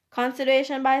Beyonce.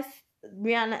 Consideration by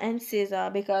Rihanna and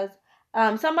SZA, because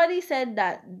somebody said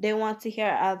that they want to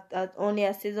hear only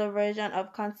a SZA version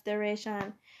of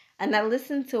Consideration, and I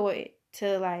listened to it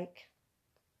to like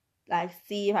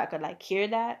see if I could like hear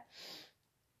that.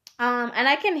 And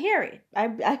I can hear it.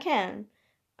 I can.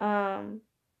 I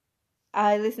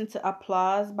listened to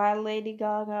Applause by Lady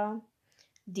Gaga,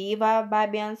 Diva by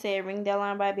Beyonce, Ring the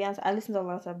Alarm by Beyonce. I listen to a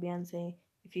lot of Beyonce,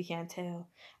 if you can't tell.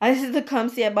 I listened to Come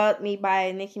See About Me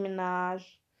by Nicki Minaj.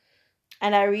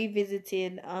 And I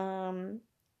revisited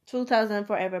 2000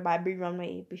 Forever by Brie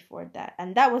Runway before that.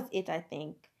 And that was it, I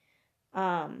think.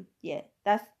 Yeah,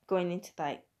 that's going into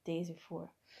like days before.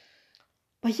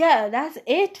 But yeah, that's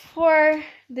it for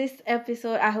this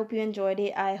episode. I hope you enjoyed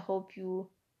it. I hope you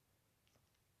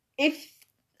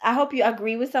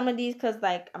agree with some of these, because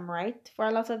like I'm right for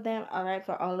a lot of them. I'm right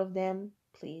for all of them.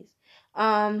 Please.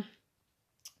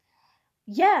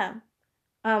 Yeah.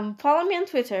 Follow me on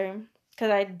Twitter,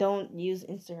 because I don't use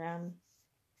Instagram.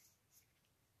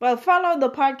 Well, follow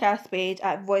the podcast page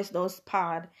at Voice Notes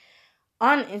Pod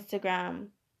on Instagram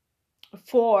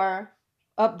for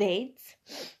updates.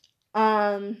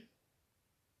 And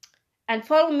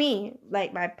follow me,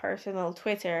 like my personal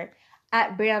Twitter,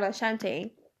 at Brianna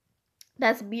Shante.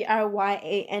 That's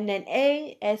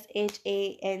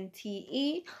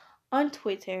BRYANNASHANTE on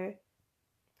Twitter.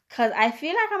 Cause I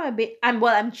feel like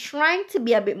I'm trying to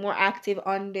be a bit more active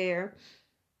on there.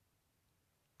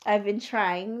 I've been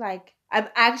trying, like, I'm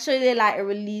actually like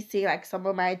releasing like some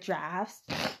of my drafts.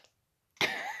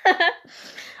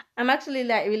 I'm actually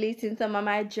like releasing some of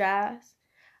my drafts.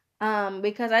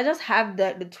 Because I just have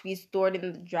the tweets stored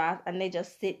in the draft and they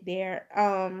just sit there.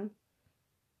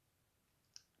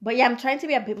 But yeah, I'm trying to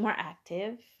be a bit more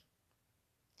active.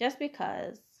 Just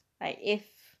because, like, if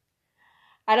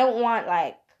I don't want,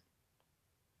 like,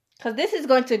 because this is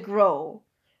going to grow.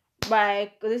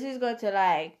 Like, this is going to,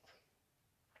 like,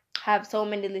 have so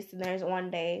many listeners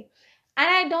one day. And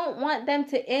I don't want them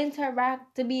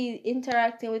to be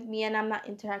interacting with me and I'm not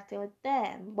interacting with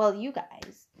them. Well, you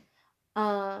guys.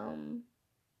 I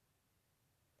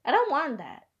don't want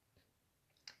that.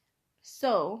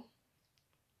 So,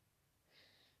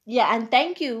 yeah, and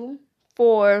thank you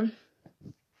for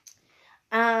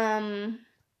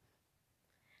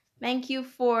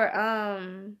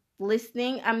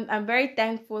listening. I'm very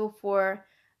thankful for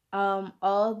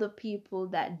all the people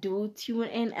that do tune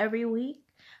in every week.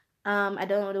 I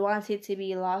don't want it to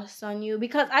be lost on you,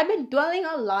 because I've been dwelling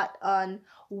a lot on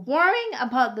worrying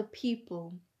about the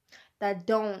people that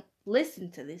don't listen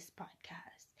to this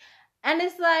podcast. And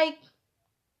it's like,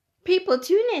 people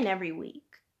tune in every week.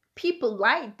 People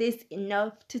like this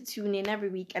enough to tune in every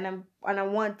week, and I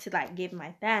want to like give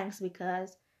my thanks,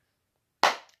 because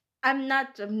I'm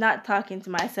not talking to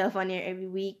myself on here every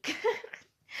week.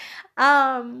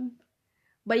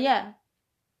 But yeah.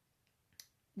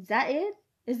 Is that it?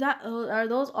 Are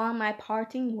those all my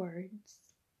parting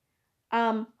words?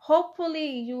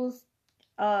 Hopefully you'll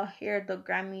hear the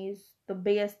Grammys, the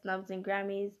biggest snubs in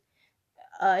Grammys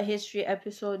history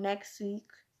episode next week.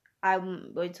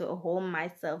 I'm going to hold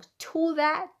myself to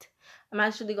that.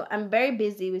 I'm very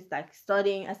busy with like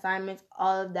studying, assignments,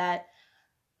 all of that.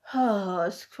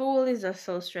 School is just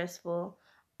so stressful.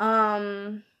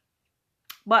 But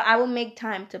I will make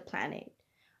time to plan it.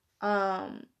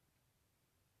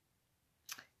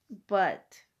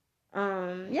 But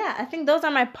yeah, I think those are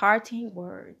my parting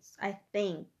words. I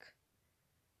think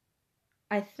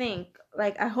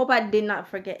like, I hope I did not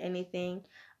forget anything.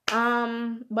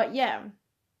 But yeah,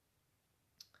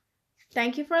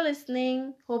 thank you for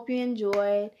listening. Hope you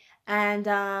enjoyed, and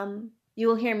you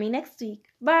will hear me next week.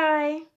 Bye.